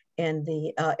and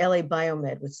the LA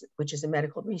Biomed, which is a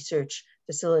medical research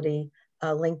facility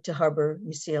linked to Harbor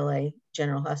UCLA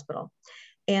General Hospital.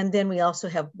 And then we also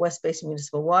have West Basin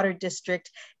Municipal Water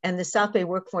District, and the South Bay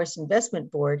Workforce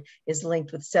Investment Board is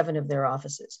linked with 7 of their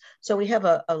offices. So we have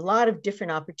a lot of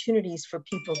different opportunities for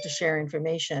people to share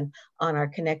information on our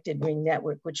Connected Ring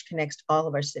network, which connects all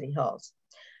of our city halls.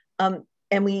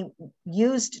 And we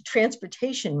used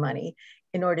transportation money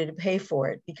in order to pay for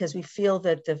it, because we feel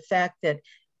that the fact that,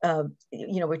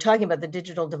 we're talking about the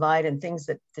digital divide and things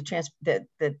that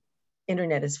the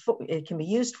internet it can be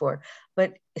used for,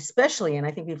 but especially, and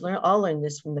I think we've all learned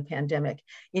this from the pandemic,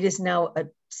 it is now a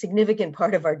significant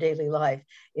part of our daily life.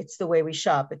 It's the way we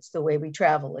shop, it's the way we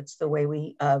travel, it's the way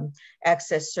we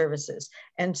access services.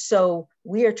 And so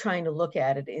we are trying to look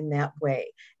at it in that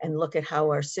way and look at how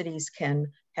our cities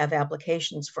can have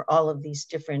applications for all of these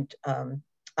different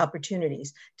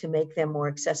opportunities to make them more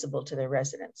accessible to their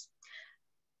residents.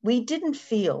 We didn't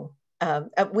feel,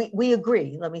 we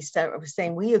agree, let me start with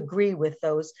saying we agree with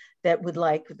those that would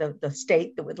like, the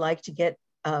state that would like to get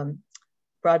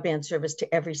broadband service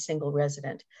to every single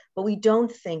resident. But we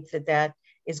don't think that that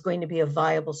is going to be a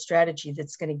viable strategy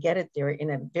that's going to get it there in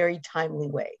a very timely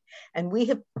way. And we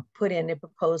have put in a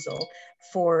proposal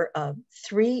for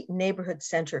 3 neighborhood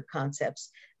center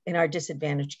concepts in our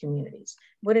disadvantaged communities.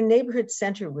 What a neighborhood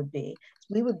center would be,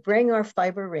 we would bring our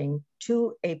fiber ring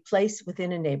to a place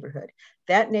within a neighborhood.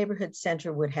 That neighborhood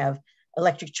center would have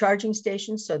electric charging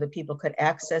stations so that people could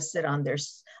access it on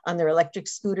their electric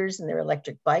scooters and their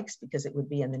electric bikes, because it would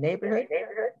be in the neighborhood.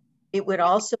 It would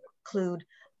also include,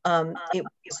 I don't know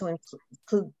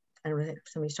if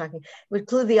somebody's talking, it would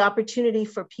include the opportunity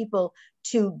for people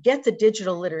to get the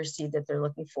digital literacy that they're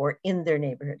looking for in their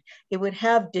neighborhood. It would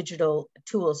have digital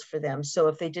tools for them. So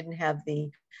if they didn't have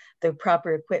the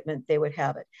proper equipment, they would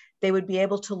have it. They would be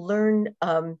able to learn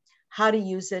how to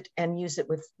use it and use it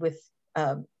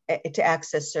to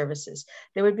access services.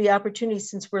 There would be opportunities,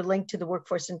 since we're linked to the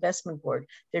Workforce Investment Board,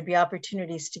 there'd be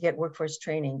opportunities to get workforce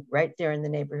training right there in the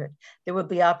neighborhood. There would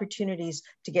be opportunities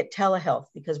to get telehealth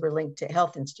because we're linked to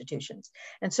health institutions.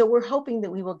 And so we're hoping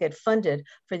that we will get funded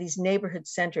for these neighborhood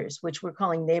centers, which we're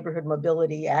calling neighborhood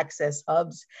mobility access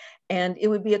hubs. And it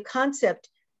would be a concept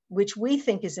which we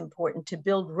think is important to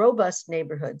build robust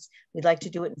neighborhoods. We'd like to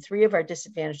do it in 3 of our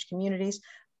disadvantaged communities.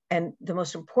 And the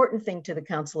most important thing to the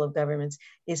Council of Governments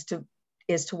is to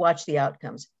watch the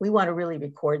outcomes. We want to really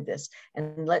record this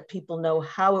and let people know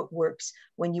how it works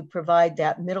when you provide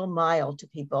that middle mile to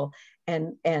people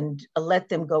and let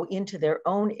them go into their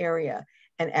own area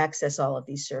and access all of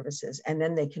these services. And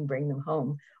then they can bring them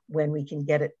home when we can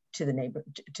get it to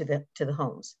the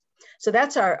homes. So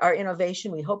that's our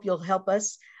innovation. We hope you'll help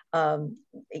us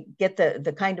get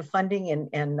the kind of funding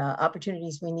and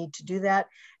opportunities we need to do that.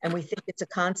 And we think it's a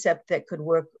concept that could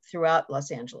work throughout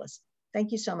Los Angeles.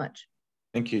 Thank you so much.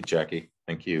 Thank you, Jackie.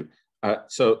 Thank you.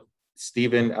 So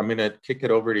Stephen, I'm gonna kick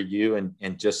it over to you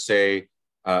and just say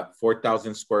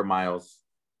 4,000 square miles,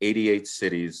 88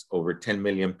 cities, over 10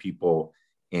 million people,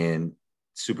 and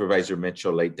Supervisor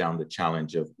Mitchell laid down the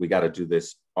challenge of we gotta do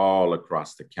this all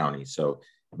across the county. So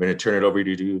I'm gonna turn it over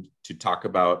to you to talk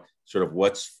about sort of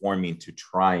what's forming to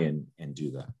try and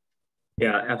do that.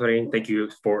 Yeah, Anthony, thank you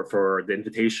for the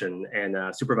invitation.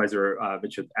 And Supervisor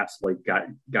Mitchell absolutely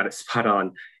got it spot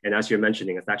on. And as you're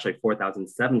mentioning, it's actually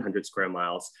 4,700 square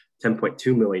miles,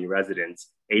 10.2 million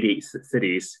residents, 88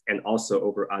 cities, and also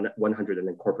over 100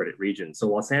 unincorporated regions. So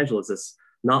Los Angeles is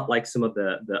not like some of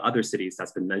the other cities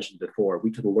that's been mentioned before.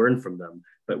 We can learn from them,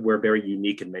 but we're very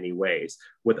unique in many ways.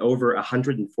 With over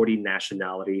 140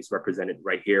 nationalities represented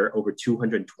right here, over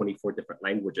 224 different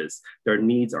languages, their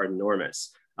needs are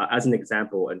enormous. As an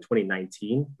example, in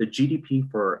 2019, the GDP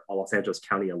for Los Angeles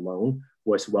County alone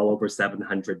was well over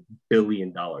 $700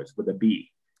 billion with a B.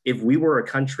 If we were a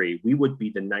country, we would be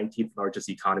the 19th largest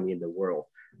economy in the world.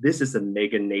 This is a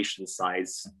mega nation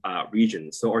size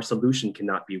region. So our solution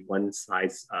cannot be one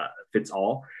size fits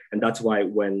all. And that's why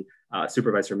when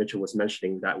Supervisor Mitchell was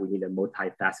mentioning that we need a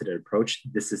multifaceted approach,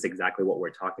 this is exactly what we're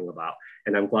talking about.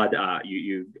 And I'm glad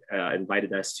you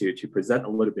invited us to present a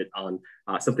little bit on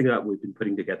something that we've been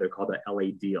putting together called the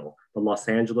LA Deal, the Los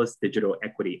Angeles Digital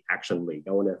Equity Action League.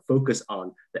 I want to focus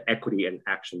on the equity and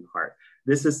action part.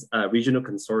 This is a regional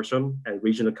consortium and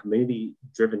regional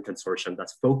community-driven consortium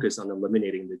that's focused on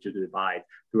eliminating the digital divide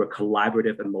through a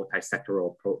collaborative and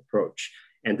multi-sectoral approach.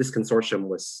 And this consortium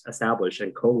was established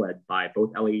and co-led by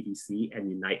both LADC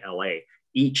and Unite LA,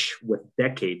 each with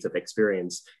decades of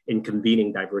experience in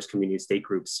convening diverse community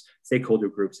stakeholder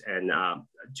groups, and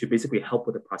to basically help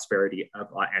with the prosperity of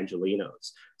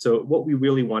Angelenos. So what we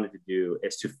really wanted to do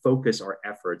is to focus our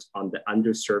efforts on the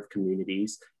underserved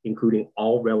communities, including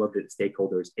all relevant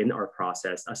stakeholders in our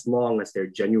process, as long as they're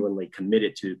genuinely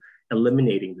committed to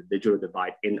eliminating the digital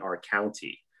divide in our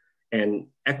county. And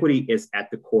equity is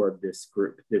at the core of this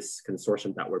group, this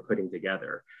consortium that we're putting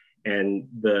together. And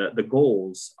the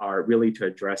goals are really to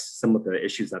address some of the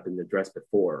issues that have been addressed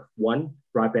before. One,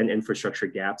 broadband infrastructure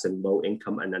gaps in low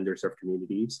income and underserved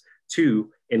communities.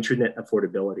 Two, internet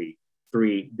affordability.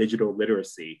 Three, digital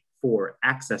literacy. Four,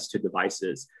 access to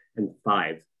devices. And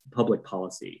five, public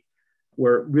policy.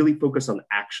 We're really focused on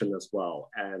action as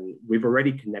well. And we've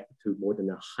already connected to more than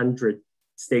 100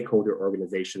 stakeholder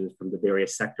organizations from the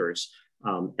various sectors.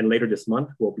 And later this month,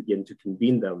 we'll begin to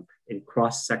convene them in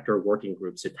cross-sector working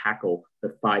groups to tackle the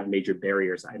 5 major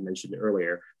barriers I mentioned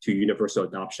earlier to universal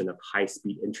adoption of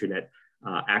high-speed internet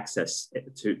access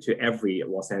to every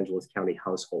Los Angeles County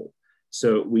household.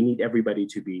 So we need everybody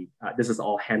to be, this is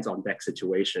all hands on deck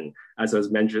situation. As I was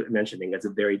mentioning, it's a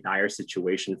very dire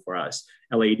situation for us.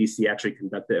 LAEDC actually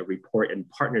conducted a report in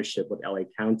partnership with LA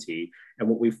County. And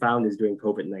what we found is during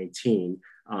COVID-19,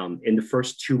 in the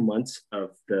first 2 months of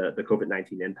the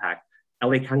COVID-19 impact,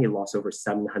 LA County lost over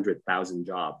 700,000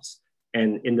 jobs.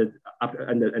 And in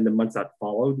the months that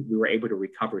followed, we were able to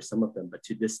recover some of them. But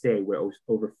to this day, we're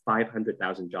over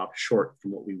 500,000 jobs short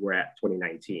from what we were at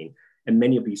 2019. And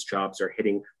many of these jobs are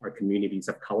hitting our communities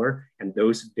of color and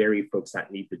those very folks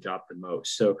that need the job the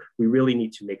most. So we really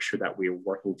need to make sure that we're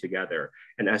working together.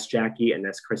 And as Jackie and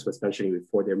as Chris was mentioning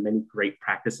before, there are many great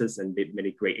practices and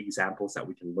many great examples that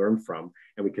we can learn from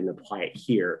and we can apply it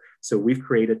here. So we've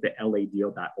created the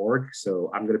ladeal.org.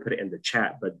 So I'm going to put it in the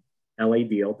chat, but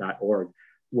ladeal.org,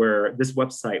 where this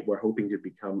website, we're hoping to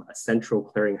become a central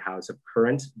clearinghouse of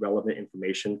current relevant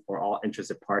information for all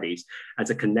interested parties as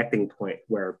a connecting point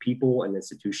where people and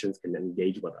institutions can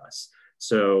engage with us.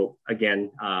 So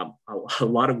again, a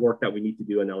lot of work that we need to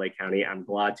do in LA County. I'm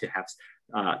glad to have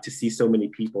to see so many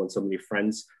people and so many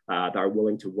friends that are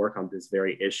willing to work on this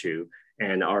very issue.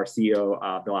 And our CEO,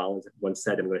 Bill Allen, once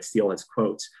said, I'm going to steal his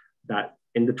quote, that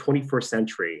in the 21st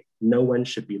century, no one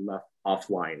should be left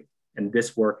offline. And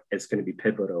this work is going to be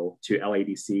pivotal to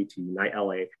LADC, to Unite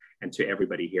LA, and to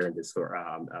everybody here in this,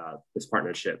 this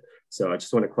partnership. So I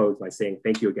just want to close by saying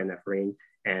thank you again, Efrain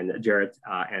and Jared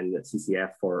and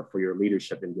CCF for your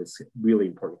leadership in this really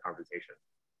important conversation.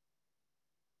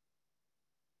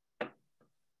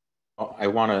 I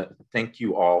want to thank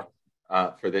you all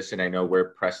for this, and I know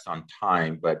we're pressed on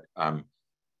time, but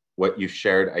what you've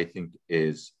shared, I think,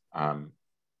 is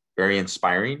very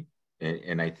inspiring.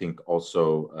 And I think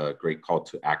also a great call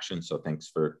to action. So thanks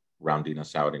for rounding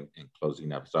us out and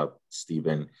closing us up,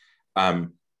 Stephen.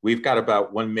 We've got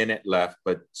about 1 minute left,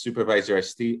 but Supervisor, I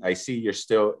see you're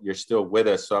still with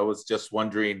us. So I was just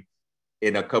wondering,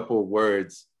 in a couple of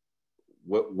words,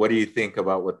 what do you think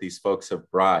about what these folks have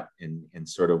brought and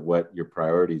sort of what your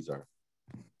priorities are?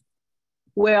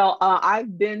 Well,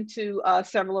 I've been to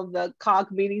several of the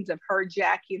COG meetings. I've heard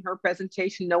Jackie and her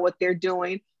presentation, know what they're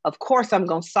doing. Of course, I'm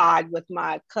going to side with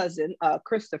my cousin,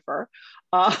 Christopher.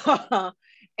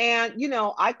 And, you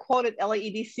know, I quoted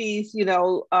LAEDC's,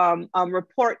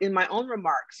 report in my own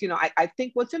remarks. You know, I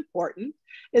think what's important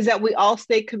is that we all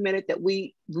stay committed, that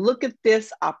we look at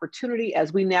this opportunity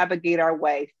as we navigate our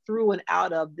way through and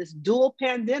out of this dual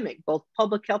pandemic, both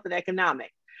public health and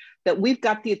economic, that we've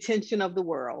got the attention of the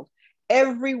world.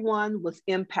 Everyone was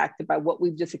impacted by what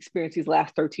we've just experienced these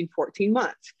last 13, 14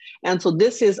 months. And so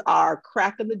this is our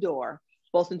crack in the door,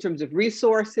 both in terms of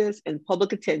resources and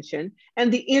public attention and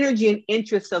the energy and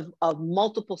interest of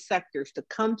multiple sectors to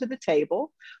come to the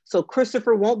table. So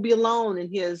Christopher won't be alone in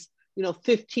his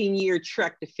 15-year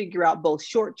trek to figure out both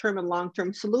short-term and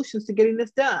long-term solutions to getting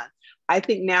this done. I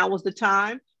think now was the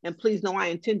time, and please know I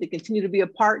intend to continue to be a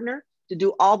partner, to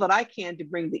do all that I can to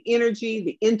bring the energy,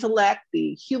 the intellect,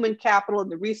 the human capital, and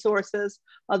the resources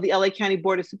of the LA County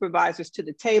Board of Supervisors to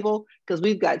the table, because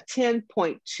we've got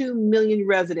 10.2 million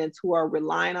residents who are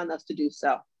relying on us to do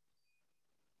so.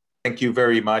 Thank you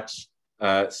very much,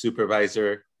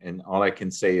 Supervisor. And all I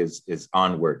can say is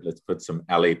onward. Let's put some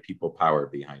LA people power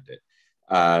behind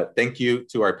it. Thank you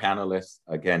to our panelists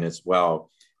again as well.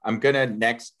 I'm gonna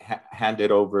next hand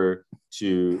it over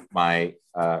to my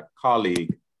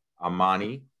colleague,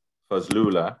 Amani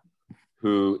Fazlullah,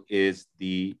 who is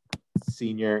the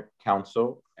Senior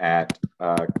Counsel at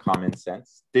Common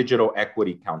Sense, Digital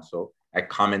Equity Counsel at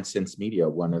Common Sense Media,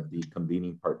 one of the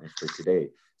convening partners for today.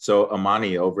 So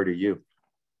Amani, over to you.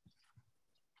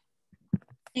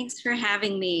 Thanks for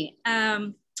having me.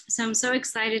 So I'm so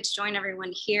excited to join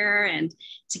everyone here and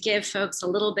to give folks a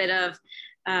little bit of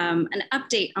an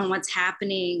update on what's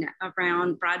happening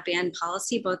around broadband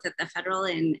policy, both at the federal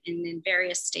and in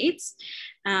various states.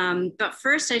 But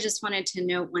first, I just wanted to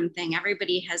note one thing.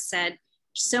 Everybody has said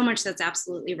so much that's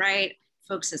absolutely right.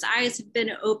 folks' eyes have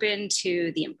been open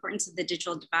to the importance of the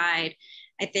digital divide.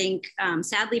 I think,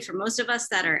 sadly, for most of us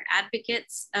that are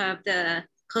advocates of the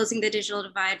closing the digital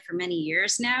divide for many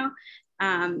years now,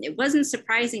 it wasn't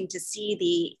surprising to see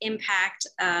the impact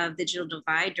of the digital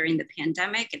divide during the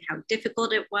pandemic and how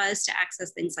difficult it was to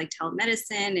access things like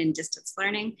telemedicine and distance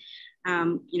learning.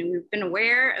 We've been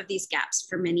aware of these gaps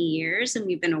for many years, and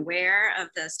we've been aware of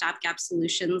the stopgap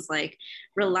solutions like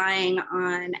relying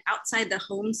on outside the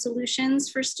home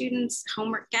solutions for students'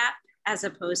 homework gap, as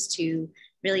opposed to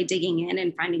really digging in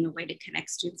and finding a way to connect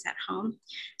students at home.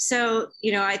 So,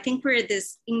 I think we're at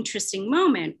this interesting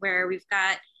moment where we've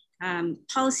got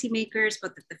policymakers,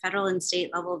 both at the federal and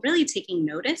state level, really taking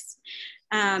notice.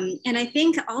 And I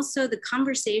think also the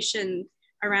conversation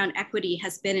around equity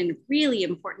has been a really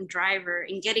important driver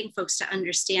in getting folks to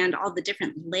understand all the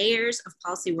different layers of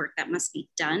policy work that must be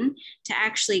done to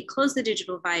actually close the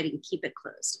digital divide and keep it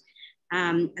closed.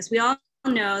 As we all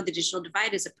know, the digital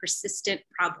divide is a persistent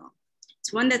problem.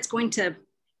 It's one that's going to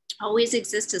always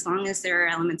exist as long as there are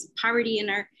elements of poverty in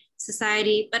our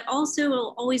society, but also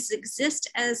will always exist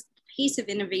as the pace of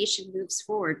innovation moves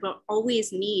forward. We'll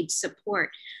always need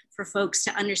support for folks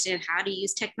to understand how to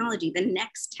use technology, the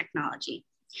next technology.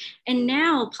 And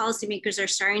now policymakers are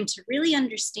starting to really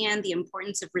understand the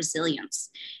importance of resilience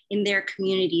in their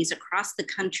communities across the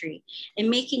country and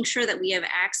making sure that we have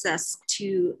access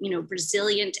to,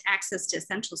 resilient access to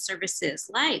essential services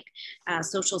like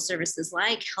social services,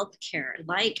 like healthcare,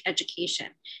 like education.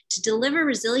 To deliver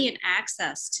resilient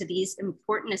access to these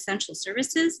important essential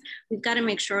services, we've got to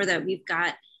make sure that we've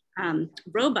got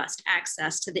robust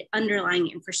access to the underlying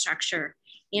infrastructure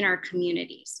in our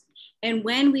communities. And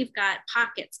when we've got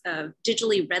pockets of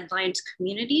digitally redlined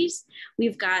communities,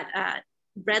 we've got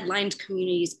redlined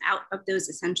communities out of those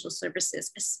essential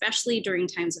services, especially during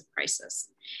times of crisis.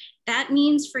 That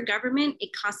means for government,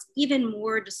 it costs even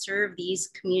more to serve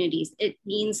these communities. It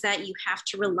means that you have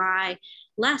to rely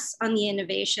less on the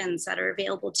innovations that are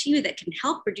available to you that can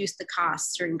help reduce the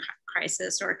costs during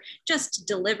crisis or just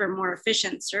deliver more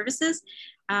efficient services,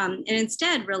 and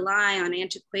instead rely on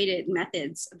antiquated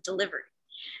methods of delivery.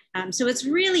 So it's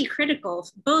really critical,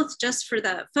 both just for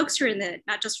the folks who are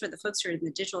not just for the folks who are in the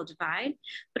digital divide,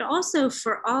 but also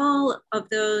for all of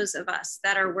those of us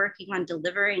that are working on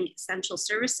delivering essential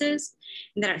services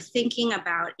and that are thinking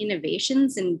about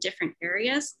innovations in different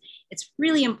areas. It's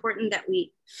really important that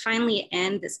we finally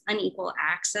end this unequal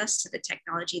access to the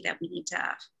technology that we need to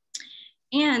have.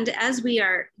 And as we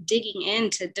are digging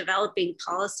into developing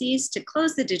policies to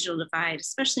close the digital divide,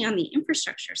 especially on the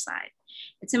infrastructure side,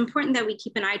 it's important that we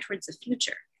keep an eye towards the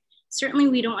future. Certainly,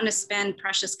 we don't want to spend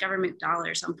precious government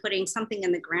dollars on putting something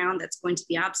in the ground that's going to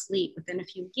be obsolete within a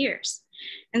few years.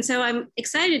 And so I'm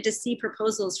excited to see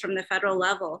proposals from the federal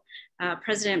level.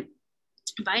 President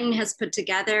Biden has put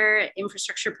together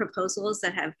infrastructure proposals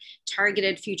that have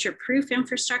targeted future-proof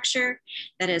infrastructure,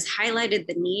 that has highlighted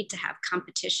the need to have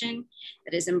competition,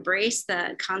 that has embraced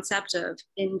the concept of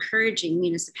encouraging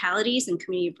municipalities and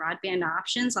community broadband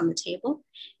options on the table,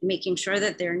 and making sure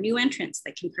that there are new entrants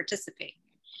that can participate.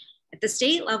 At the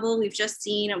state level, we've just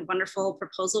seen a wonderful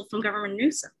proposal from Governor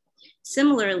Newsom.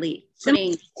 Similarly,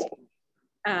 putting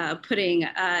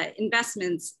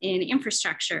investments in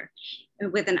infrastructure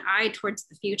with an eye towards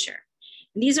the future.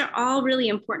 And these are all really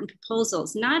important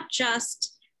proposals, not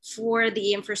just for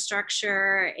the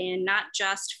infrastructure and not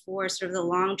just for sort of the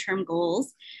long-term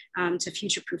goals to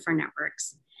future-proof our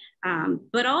networks,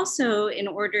 but also in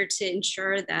order to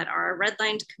ensure that our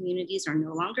redlined communities are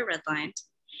no longer redlined,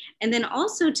 and then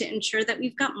also to ensure that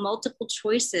we've got multiple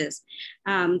choices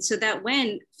so that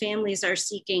when families are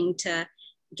seeking to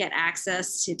get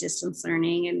access to distance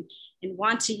learning and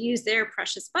want to use their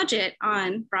precious budget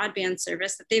on broadband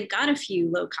service, that they've got a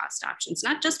few low-cost options,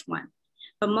 not just one,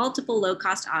 but multiple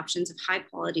low-cost options of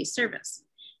high-quality service.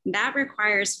 And that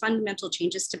requires fundamental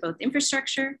changes to both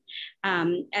infrastructure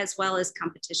as well as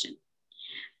competition.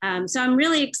 So I'm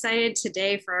really excited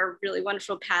today for our really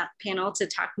wonderful panel to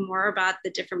talk more about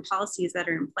the different policies that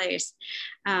are in place.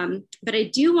 But I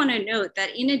do want to note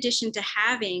that in addition to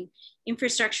having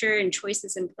infrastructure and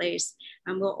choices in place,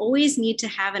 we'll always need to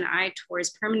have an eye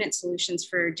towards permanent solutions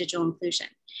for digital inclusion.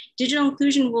 Digital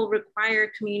inclusion will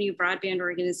require community broadband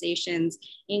organizations,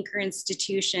 anchor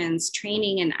institutions,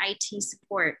 training and IT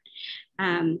support.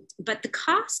 But the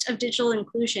cost of digital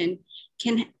inclusion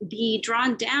can be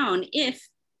drawn down if,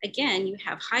 again, you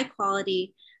have high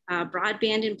quality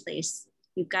broadband in place.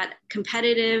 You've got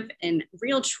competitive and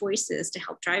real choices to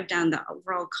help drive down the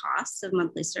overall costs of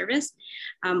monthly service.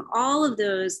 All of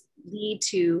those lead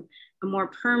to a more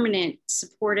permanent,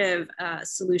 supportive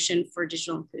solution for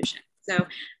digital inclusion. So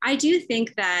I do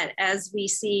think that as we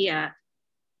see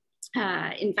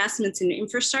investments in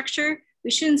infrastructure,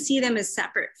 we shouldn't see them as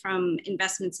separate from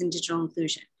investments in digital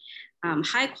inclusion.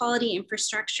 High quality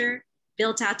infrastructure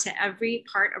built out to every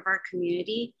part of our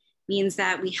community means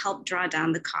that we help draw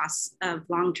down the costs of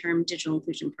long-term digital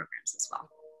inclusion programs as well.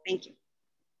 Thank you.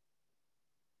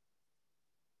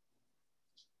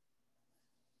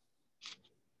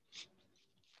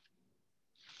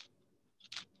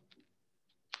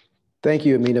 Thank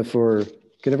you, Amina,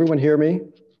 can everyone hear me?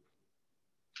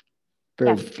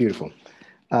 Very beautiful.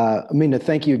 Amina,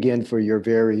 thank you again for your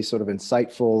very sort of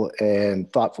insightful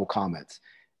and thoughtful comments.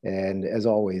 And as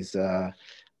always,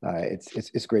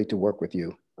 it's great to work with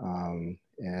you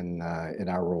in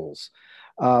our roles.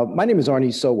 My name is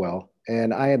Arnie Sowell,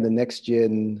 and I am the Next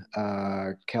Gen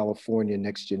California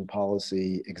Next Gen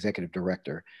Policy Executive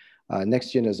Director.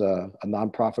 Next Gen is a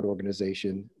nonprofit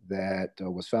organization that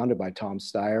was founded by Tom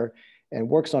Steyer and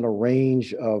works on a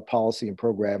range of policy and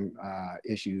program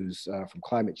issues from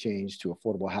climate change to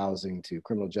affordable housing to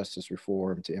criminal justice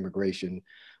reform to immigration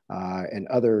and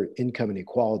other income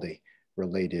inequality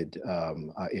related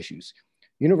issues.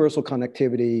 Universal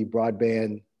connectivity,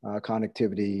 broadband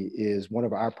connectivity is one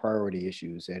of our priority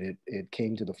issues, and it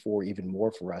came to the fore even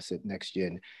more for us at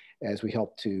NextGen as we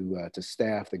helped to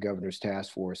staff the governor's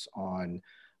task force on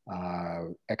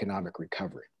economic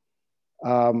recovery.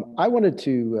 I wanted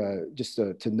to just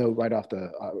to note right off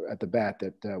at the bat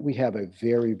that we have a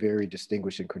very, very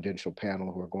distinguished and credentialed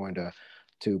panel who are going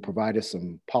to provide us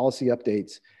some policy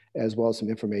updates as well as some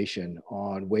information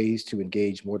on ways to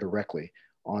engage more directly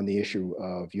on the issue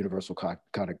of universal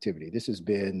connectivity. This has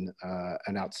been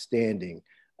an outstanding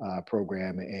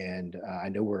program, and I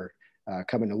know we're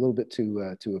coming a little bit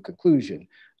to a conclusion,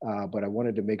 but I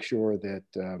wanted to make sure that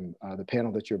the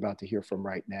panel that you're about to hear from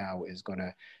right now is going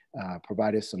to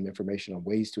provide us some information on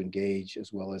ways to engage,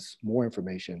 as well as more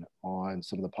information on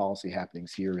some of the policy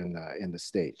happenings here in the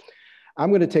state. I'm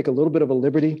going to take a little bit of a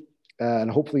liberty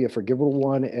and hopefully a forgivable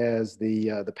one as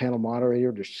the panel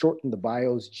moderator to shorten the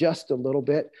bios just a little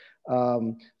bit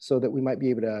so that we might be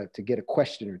able to get a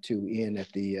question or two in at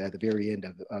the very end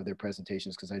of their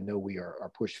presentations, because I know we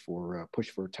are pushed for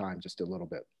time just a little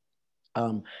bit.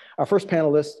 Our first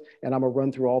panelist, and I'm gonna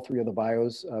run through all three of the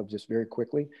bios just very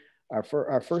quickly. Our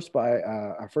first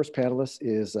panelist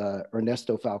is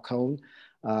Ernesto Falcone.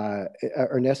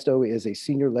 Ernesto is a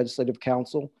senior legislative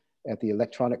counsel at the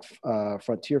Electronic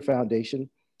Frontier Foundation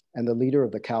and the leader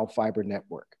of the Cal Fiber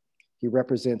Network. He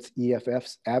represents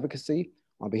EFF's advocacy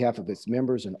on behalf of its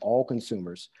members and all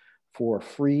consumers for a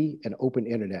free and open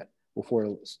internet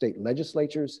before state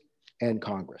legislatures and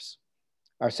Congress.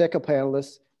 Our second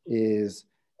panelist is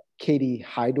Katie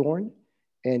Hydorn,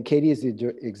 and Katie is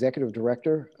the executive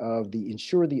director of the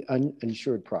Insure the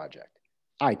Uninsured Project,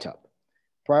 ITUP.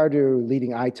 Prior to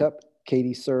leading ITUP,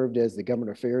 Katie served as the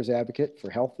government affairs advocate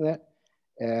for HealthNet,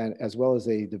 and as well as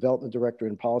a development director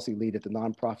and policy lead at the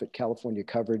nonprofit California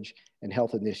Coverage and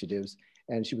Health Initiatives.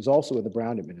 And she was also in the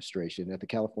Brown administration at the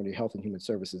California Health and Human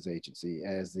Services Agency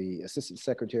as the Assistant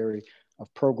Secretary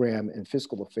of Program and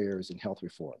Fiscal Affairs and Health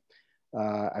Reform.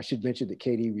 I should mention that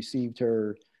Katie received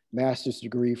her master's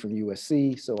degree from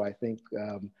USC, so I think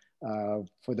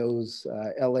for those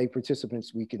LA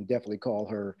participants, we can definitely call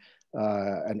her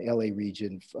an LA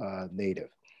region native.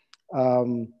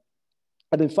 And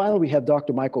then finally, we have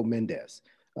Dr. Michael Mendez,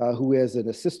 who is an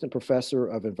assistant professor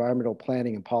of environmental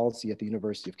planning and policy at the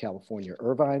University of California,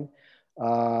 Irvine.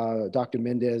 Dr.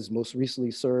 Mendez most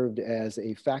recently served as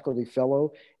a faculty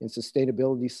fellow in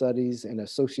sustainability studies and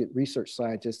associate research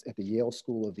scientist at the Yale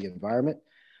School of the Environment.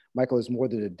 Michael has more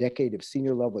than a decade of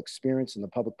senior level experience in the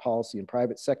public policy and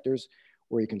private sectors,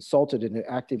 where he consulted and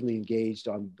actively engaged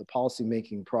on the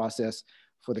policymaking process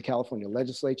for the California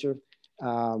legislature.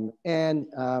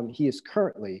 He is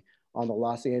currently on the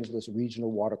Los Angeles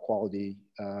Regional Water Quality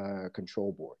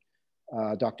Control Board.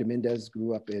 Dr. Mendez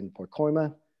grew up in Port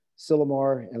Coima,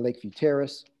 Silomar, and Lakeview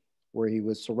Terrace, where he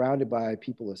was surrounded by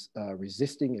people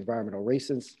resisting environmental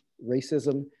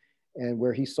racism, and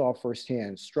where he saw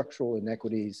firsthand structural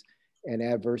inequities and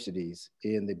adversities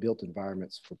in the built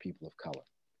environments for people of color.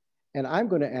 And I'm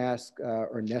going to ask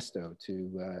Ernesto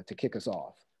to kick us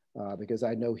off because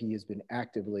I know he has been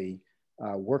actively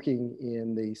working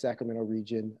in the Sacramento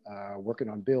region, working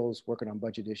on bills, working on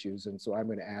budget issues. And so I'm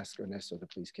going to ask Ernesto to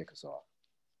please kick us off.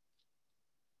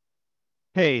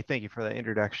 Hey, thank you for that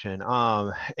introduction.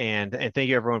 And thank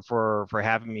you everyone for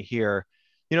having me here.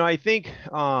 You know, I think,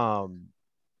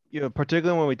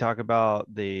 particularly when we talk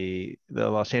about the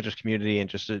Los Angeles community and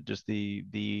just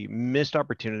the missed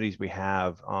opportunities we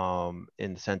have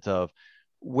in the sense of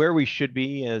where we should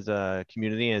be as a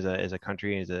community, as a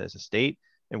country, as a state,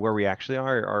 and where we actually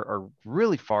are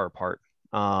really far apart.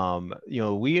 You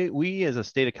know, we as a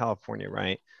state of California,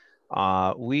 right?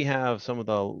 We have some of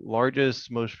the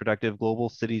largest, most productive global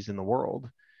cities in the world,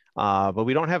 but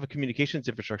we don't have a communications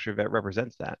infrastructure that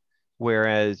represents that.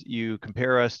 Whereas you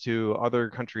compare us to other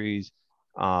countries,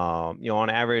 you know, on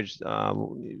average,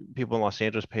 people in Los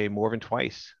Angeles pay more than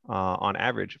twice on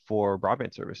average for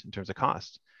broadband service in terms of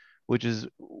cost, which is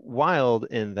wild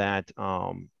in that,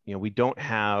 you know, we don't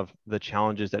have the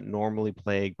challenges that normally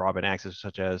plague broadband access,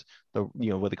 such as the,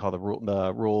 you know, what they call the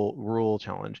rural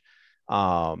challenge. You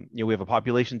know, we have a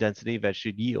population density that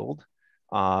should yield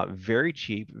very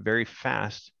cheap, very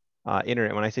fast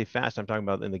internet. When I say fast, I'm talking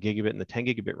about in the gigabit and the 10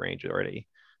 gigabit range already.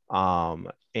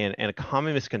 And a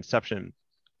common misconception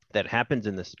that happens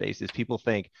in this space is people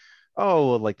think,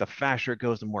 oh, well, like the faster it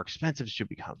goes, the more expensive it should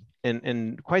become.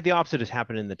 And quite the opposite has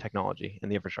happened in the technology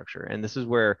and the infrastructure. And this is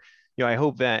where, you know, I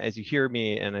hope that as you hear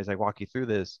me and as I walk you through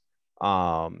this,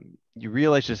 you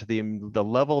realize just the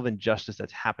level of injustice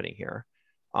that's happening here.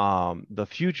 The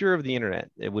future of the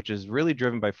internet, which is really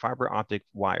driven by fiber optic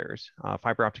wires,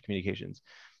 fiber optic communications.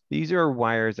 These are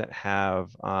wires that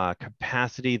have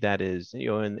capacity that is, you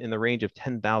know, in the range of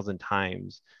 10,000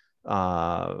 times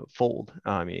fold,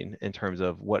 I mean, in terms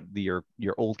of what your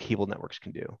old cable networks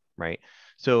can do, right?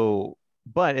 So,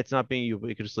 but it's not being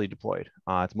ubiquitously deployed.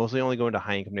 It's mostly only going to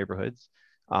high income neighborhoods,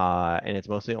 and it's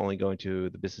mostly only going to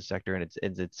the business sector, and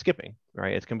it's skipping,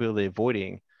 right? It's completely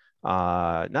avoiding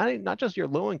not just your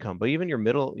low income, but even your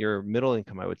middle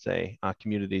income, I would say,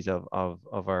 communities of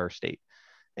our state.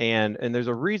 And there's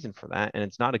a reason for that, and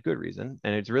it's not a good reason.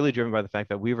 And it's really driven by the fact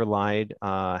that we relied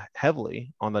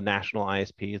heavily on the national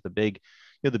ISPs, the big,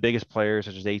 you know, the biggest players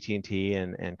such as AT&T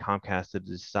and Comcast to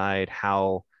decide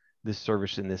how this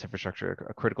service and this infrastructure,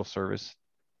 a critical service,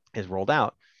 is rolled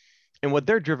out. And what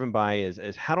they're driven by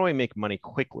is how do I make money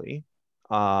quickly,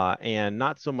 and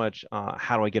not so much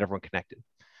how do I get everyone connected.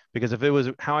 Because if it was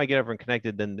how I get everyone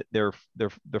connected, then their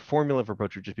formula for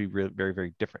approach would just be very,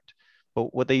 very different.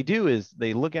 But what they do is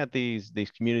they look at these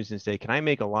communities and say, can I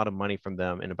make a lot of money from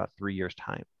them in about 3 years'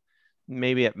 time?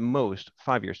 Maybe at most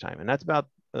 5 years' time. And that's about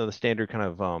the standard kind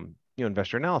of you know,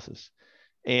 investor analysis.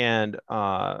 And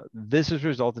this has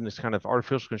resulted in this kind of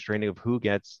artificial constraining of who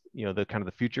gets, you know, the kind of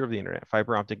the future of the internet,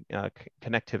 fiber optic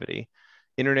connectivity,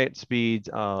 internet speeds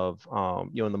of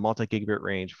you know, in the multi-gigabit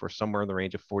range for somewhere in the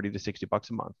range of $40 to $60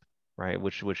 a month, right?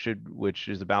 Which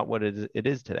is about what it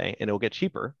is today, and it'll get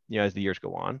cheaper, you know, as the years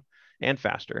go on, and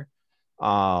faster.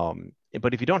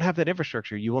 But if you don't have that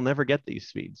infrastructure, you will never get these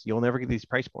speeds. You'll never get these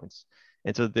price points.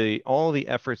 And so all the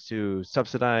efforts to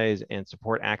subsidize and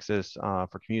support access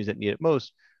for communities that need it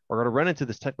most are going to run into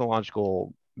this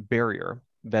technological barrier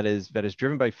that is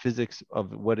driven by physics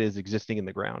of what is existing in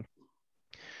the ground.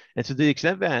 And so to the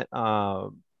extent that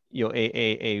you know,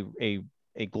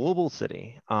 a global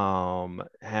city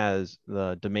has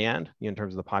the demand, you know, in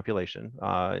terms of the population,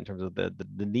 in terms of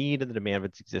the need and the demand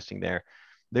that's existing there,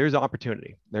 there's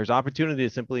opportunity. There's opportunity to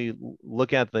simply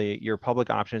look at your public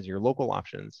options, your local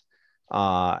options,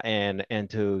 and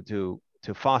to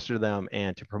foster them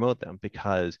and to promote them,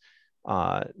 because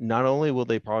not only would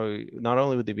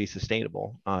they be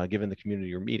sustainable given the community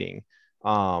you're meeting,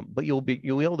 but you'll be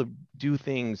able to do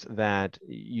things that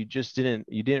you just didn't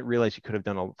realize you could have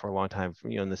done for a long time,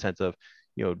 you know, in the sense of,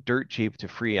 you know, dirt cheap to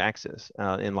free access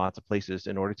in lots of places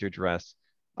in order to address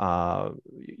you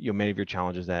know, many of your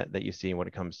challenges that you see when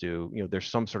it comes to, you know, there's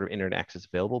some sort of internet access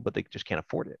available, but they just can't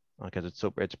afford it because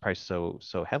it's priced so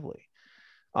heavily.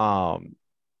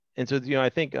 And so, you know, I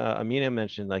think Amina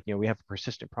mentioned, like, you know, we have a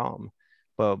persistent problem.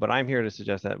 But I'm here to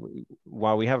suggest that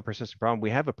while we have a persistent problem, we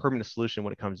have a permanent solution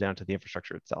when it comes down to the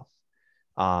infrastructure itself.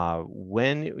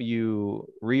 When you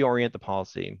reorient the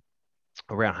policy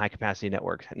around high capacity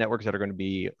networks that are going to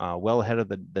be well ahead of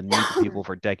the needs of people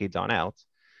for decades on out,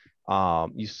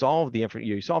 you solve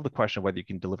the question of whether you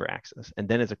can deliver access, and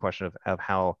then it's a question of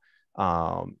how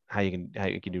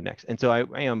you can do next. And so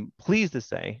I am pleased to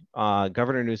say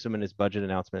Governor Newsom in his budget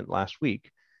announcement last week,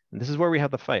 and this is where we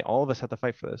have to fight. All of us have to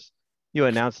fight for this. You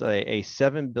announced a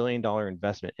 $7 billion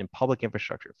investment in public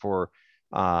infrastructure for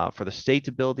the state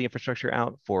to build the infrastructure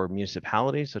out, for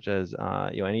municipalities such as you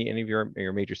know, any of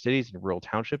your major cities and rural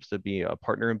townships to be a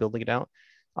partner in building it out,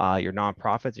 your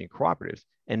nonprofits and your cooperatives,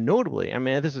 and notably, I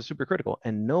mean, this is super critical,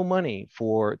 and no money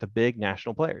for the big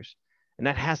national players. And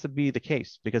that has to be the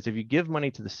case, because if you give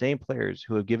money to the same players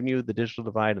who have given you the digital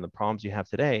divide and the problems you have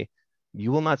today,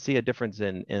 you will not see a difference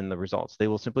in the results. They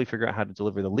will simply figure out how to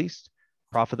deliver the least,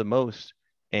 profit the most,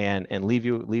 and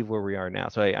leave where we are now.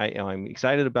 So I'm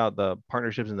excited about the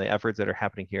partnerships and the efforts that are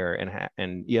happening here,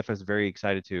 and EFS is very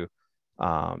excited to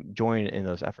join in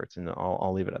those efforts. And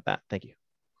I'll leave it at that. Thank you.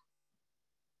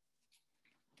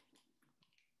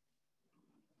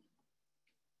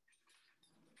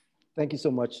 Thank you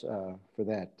so much for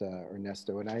that,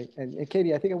 Ernesto. And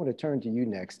Katie, I think I want to turn to you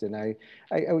next. And I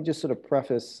would just sort of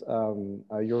preface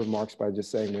your remarks by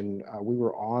just saying when we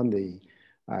were on the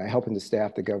helping to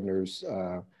staff the governor's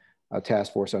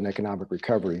task force on economic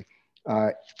recovery,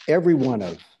 every one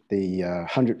of the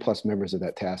 100+ members of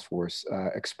that task force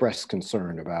expressed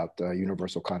concern about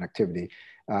universal connectivity,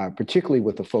 particularly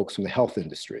with the folks from the health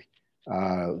industry.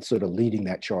 Sort of leading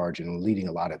that charge and leading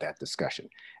a lot of that discussion.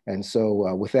 And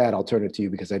so with that, I'll turn it to you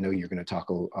because I know you're going to talk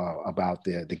about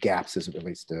the gaps as it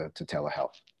relates to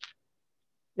telehealth.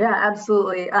 Yeah,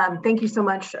 absolutely. Thank you so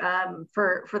much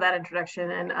for that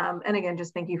introduction. And again,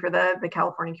 just thank you for the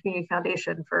California Community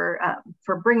Foundation for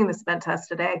bringing this event to us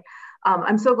today.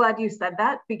 I'm so glad you said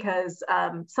that because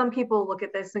some people look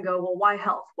at this and go, well, why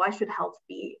health? Why should health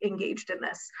be engaged in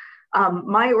this?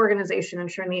 My organization,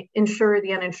 Insure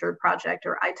the Uninsured Project,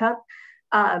 or ITUP,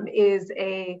 is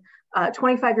a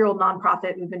 25-year-old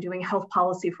nonprofit. We've been doing health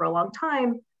policy for a long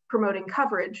time, promoting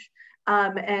coverage.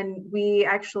 And we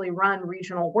actually run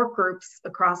regional work groups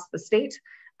across the state.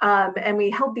 And we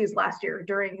held these last year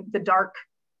during the dark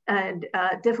and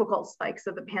difficult spikes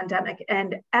of the pandemic.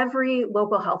 And every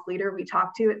local health leader we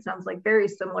talked to, it sounds like very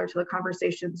similar to the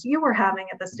conversations you were having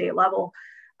at the state level.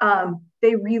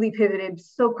 They really pivoted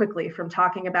so quickly from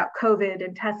talking about COVID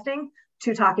and testing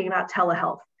to talking about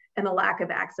telehealth and the lack of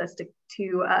access to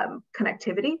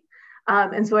connectivity.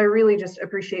 And so I really just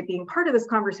appreciate being part of this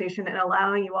conversation and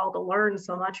allowing you all to learn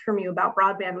so much from you about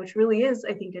broadband, which really is,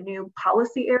 I think, a new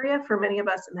policy area for many of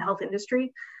us in the health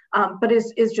industry, but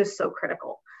is just so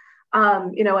critical.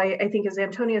 You know, I think as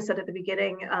Antonia said at the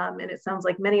beginning, and it sounds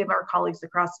like many of our colleagues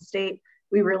across the state,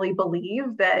 we really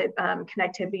believe that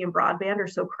connectivity and broadband are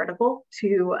so critical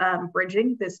to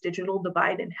bridging this digital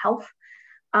divide in health.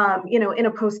 You know, in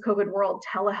a post-COVID world,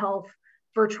 telehealth,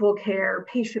 virtual care,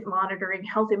 patient monitoring,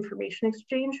 health information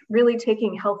exchange, really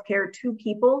taking healthcare to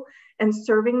people and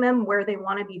serving them where they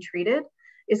want to be treated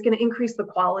is going to increase the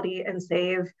quality and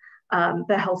save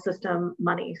the health system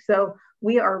money. So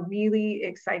we are really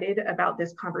excited about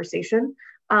this conversation.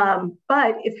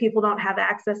 But if people don't have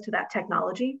access to that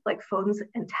technology, like phones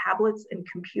and tablets and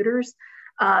computers,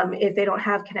 if they don't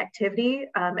have connectivity,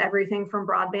 everything from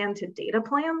broadband to data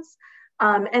plans,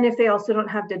 and if they also don't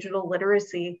have digital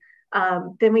literacy,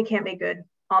 then we can't make good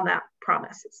on that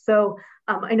promise. So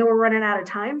I know we're running out of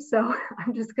time, so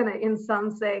I'm just gonna in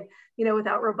sum say, you know,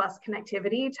 without robust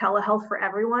connectivity, telehealth for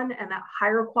everyone, and that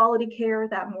higher quality care,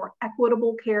 that more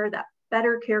equitable care, that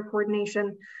better care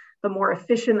coordination, the more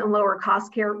efficient and lower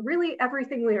cost care, really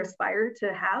everything we aspire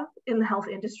to have in the health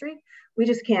industry, we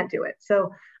just can't do it.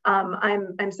 So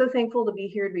I'm so thankful to be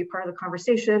here to be part of the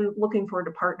conversation, looking forward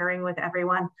to partnering with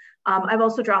everyone. I've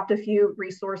also dropped a few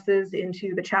resources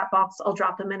into the chat box. I'll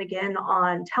drop them in again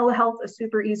on telehealth, a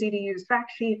super easy to use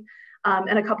fact sheet,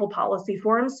 and a couple policy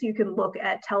forums so you can look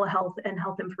at telehealth and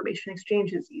health information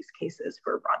exchanges use cases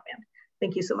for broadband.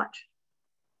 Thank you so much.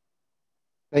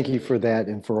 Thank you for that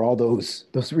and for all those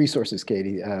resources,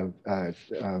 Katie. They'll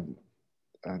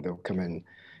come in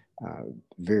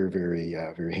very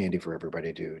handy for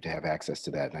everybody to have access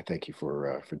to that, and I thank you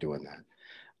for doing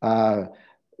that.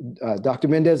 Dr.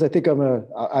 Mendez, I think I'm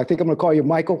gonna call you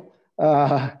Michael.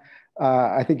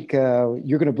 I think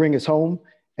you're gonna bring us home,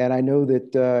 and I know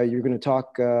that you're gonna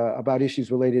talk about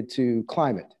issues related to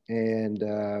climate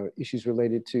and issues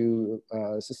related to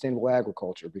sustainable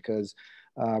agriculture, because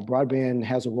broadband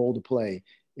has a role to play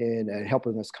in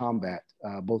helping us combat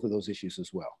both of those issues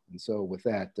as well. And so with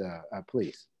that,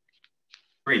 please.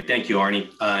 Great, thank you, Arnie.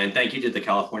 And thank you to the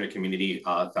California Community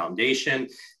Foundation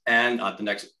and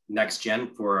the Next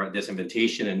Gen for this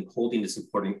invitation and holding this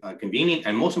important convening.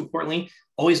 And most importantly,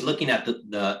 always looking at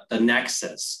the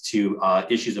nexus to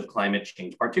issues of climate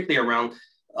change, particularly around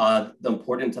the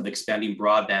importance of expanding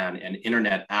broadband and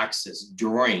internet access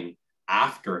during,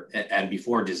 after, and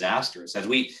before disasters. As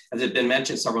it's been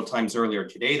mentioned several times earlier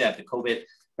today, that the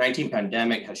COVID-19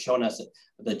 pandemic has shown us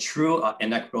the true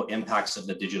inequitable impacts of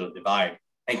the digital divide.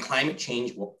 And climate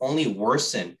change will only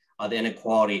worsen the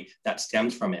inequality that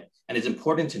stems from it. And it's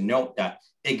important to note that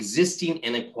existing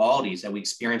inequalities that we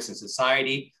experience in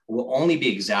society will only be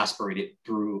exacerbated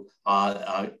through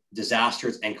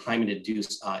disasters and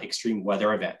climate-induced extreme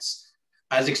weather events.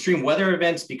 As extreme weather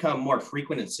events become more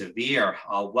frequent and severe,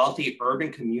 wealthy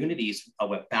urban communities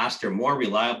with faster, more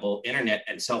reliable internet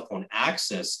and cell phone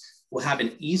access will have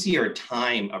an easier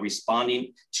time of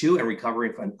responding to and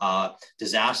recovering from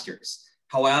disasters.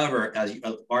 However,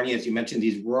 Arnie, as you mentioned,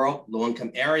 these rural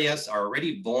low-income areas are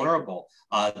already vulnerable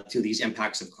to these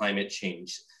impacts of climate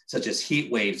change, such as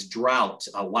heat waves, drought,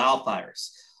 wildfires,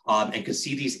 and could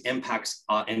see these impacts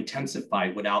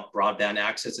intensified without broadband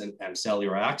access and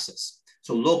cellular access.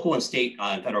 So local and state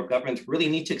and federal governments really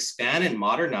need to expand and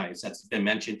modernize, that's been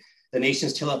mentioned, the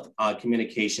nation's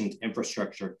telecommunications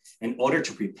infrastructure in order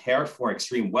to prepare for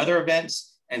extreme weather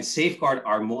events and safeguard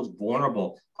our most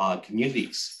vulnerable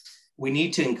communities. We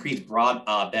need to increase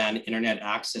broadband internet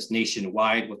access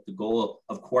nationwide with the goal,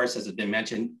 of course, as has been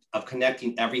mentioned, of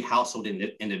connecting every household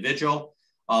individual.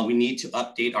 We need to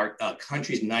update our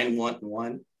country's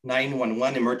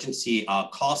 911 emergency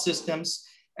call systems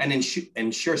and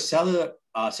ensure cellular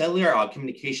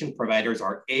communication providers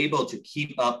are able to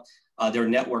keep up their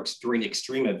networks during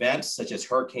extreme events such as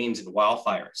hurricanes and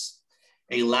wildfires.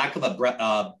 A lack of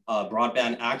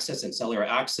broadband access and cellular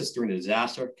access during a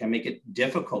disaster can make it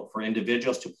difficult for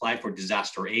individuals to apply for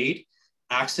disaster aid,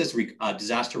 access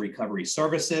disaster recovery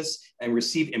services, and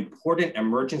receive important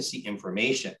emergency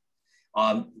information.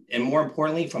 And more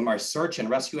importantly, from our search and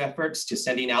rescue efforts to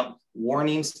sending out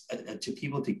warnings to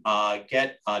people to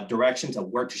get directions of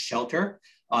where to shelter,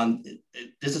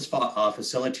 this is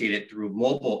facilitated through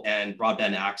mobile and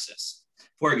broadband access.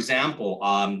 For example,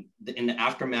 in the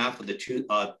aftermath of the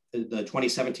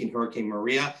 2017 Hurricane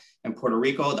Maria in Puerto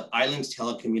Rico, the island's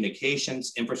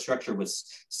telecommunications infrastructure was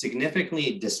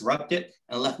significantly disrupted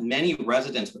and left many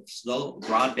residents with slow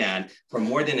broadband for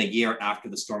more than a year after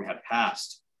the storm had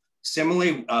passed.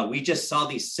 Similarly, we just saw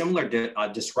these similar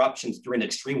disruptions during an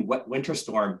extreme winter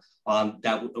storm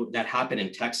that happened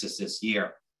in Texas this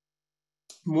year.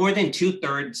 More than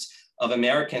 2/3 of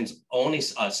Americans own a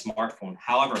smartphone.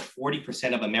 However,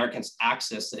 40% of Americans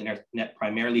access the internet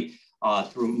primarily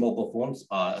through mobile phone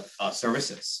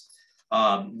services.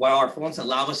 While our phones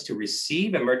allow us to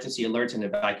receive emergency alerts and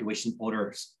evacuation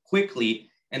orders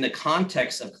quickly, in the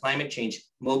context of climate change,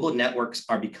 mobile networks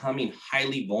are becoming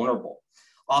highly vulnerable.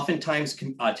 Oftentimes,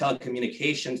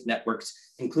 telecommunications networks,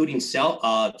 including cell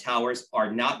towers,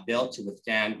 are not built to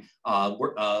withstand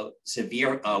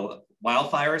severe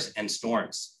wildfires and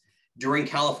storms. During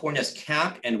California's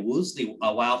Cap and Woolsey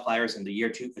wildfires in the year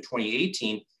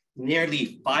 2018,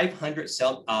 nearly 500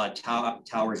 cell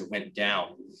towers went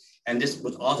down. And this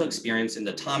was also experienced in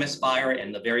the Thomas Fire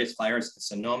and the various fires in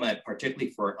Sonoma,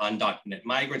 particularly for undocumented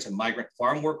migrants and migrant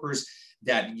farm workers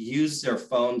that use their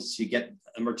phones to get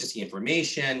emergency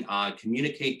information,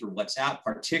 communicate through WhatsApp,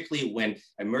 particularly when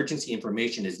emergency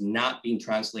information is not being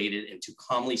translated into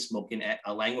commonly spoken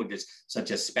languages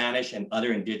such as Spanish and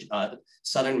other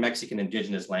Southern Mexican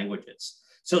indigenous languages.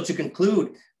 So to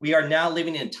conclude, we are now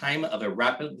living in a time of a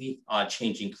rapidly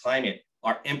changing climate.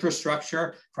 Our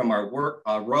infrastructure, from our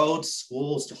roads,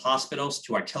 schools, to hospitals,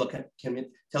 to our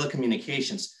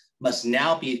telecommunications, must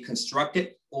now be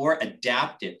constructed or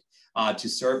adapted to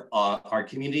serve our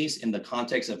communities in the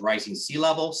context of rising sea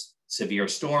levels, severe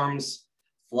storms,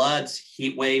 floods,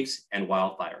 heat waves, and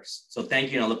wildfires. So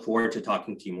thank you, and I look forward to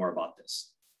talking to you more about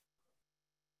this.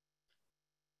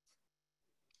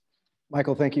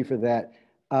 Michael, thank you for that.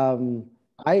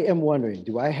 I am wondering,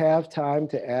 do I have time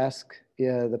to ask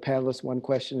the panelists one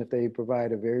question if they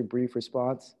provide a very brief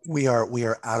response? We are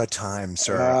out of time,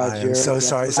 sir. I am so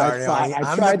sorry. I'm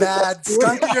the tried bad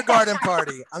skunk at your garden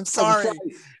party. I'm sorry.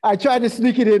 I tried to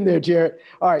sneak it in there, Jared.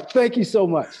 All right, thank you so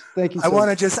much. Thank you. I'm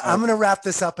going to wrap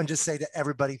this up and just say to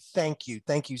everybody, thank you.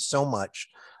 Thank you so much.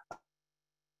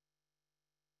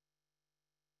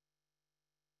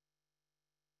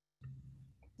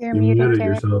 You're muted,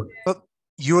 yourself.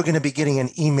 You are going to be getting an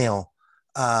email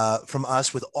from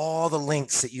us with all the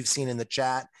links that you've seen in the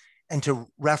chat and to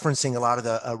referencing a lot of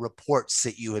the reports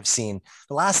that you have seen.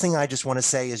 The last thing I just want to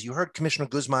say is you heard Commissioner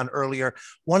Guzman earlier.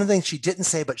 One of the things she didn't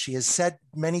say, but she has said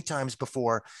many times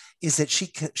before, is that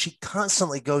she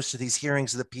constantly goes to these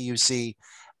hearings of the PUC.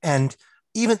 And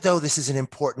even though this is an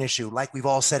important issue, like we've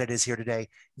all said it is here today,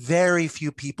 very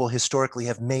few people historically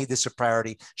have made this a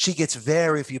priority. She gets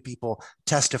very few people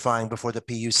testifying before the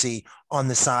PUC on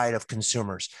the side of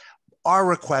consumers. Our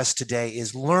request today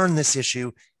is learn this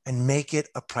issue and make it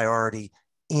a priority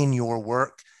in your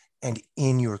work and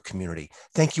in your community.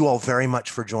 Thank you all very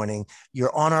much for joining.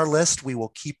 You're on our list. We will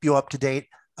keep you up to date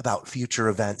about future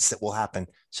events that will happen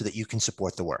so that you can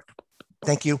support the work.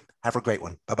 Thank you. Have a great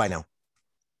one. Bye-bye now.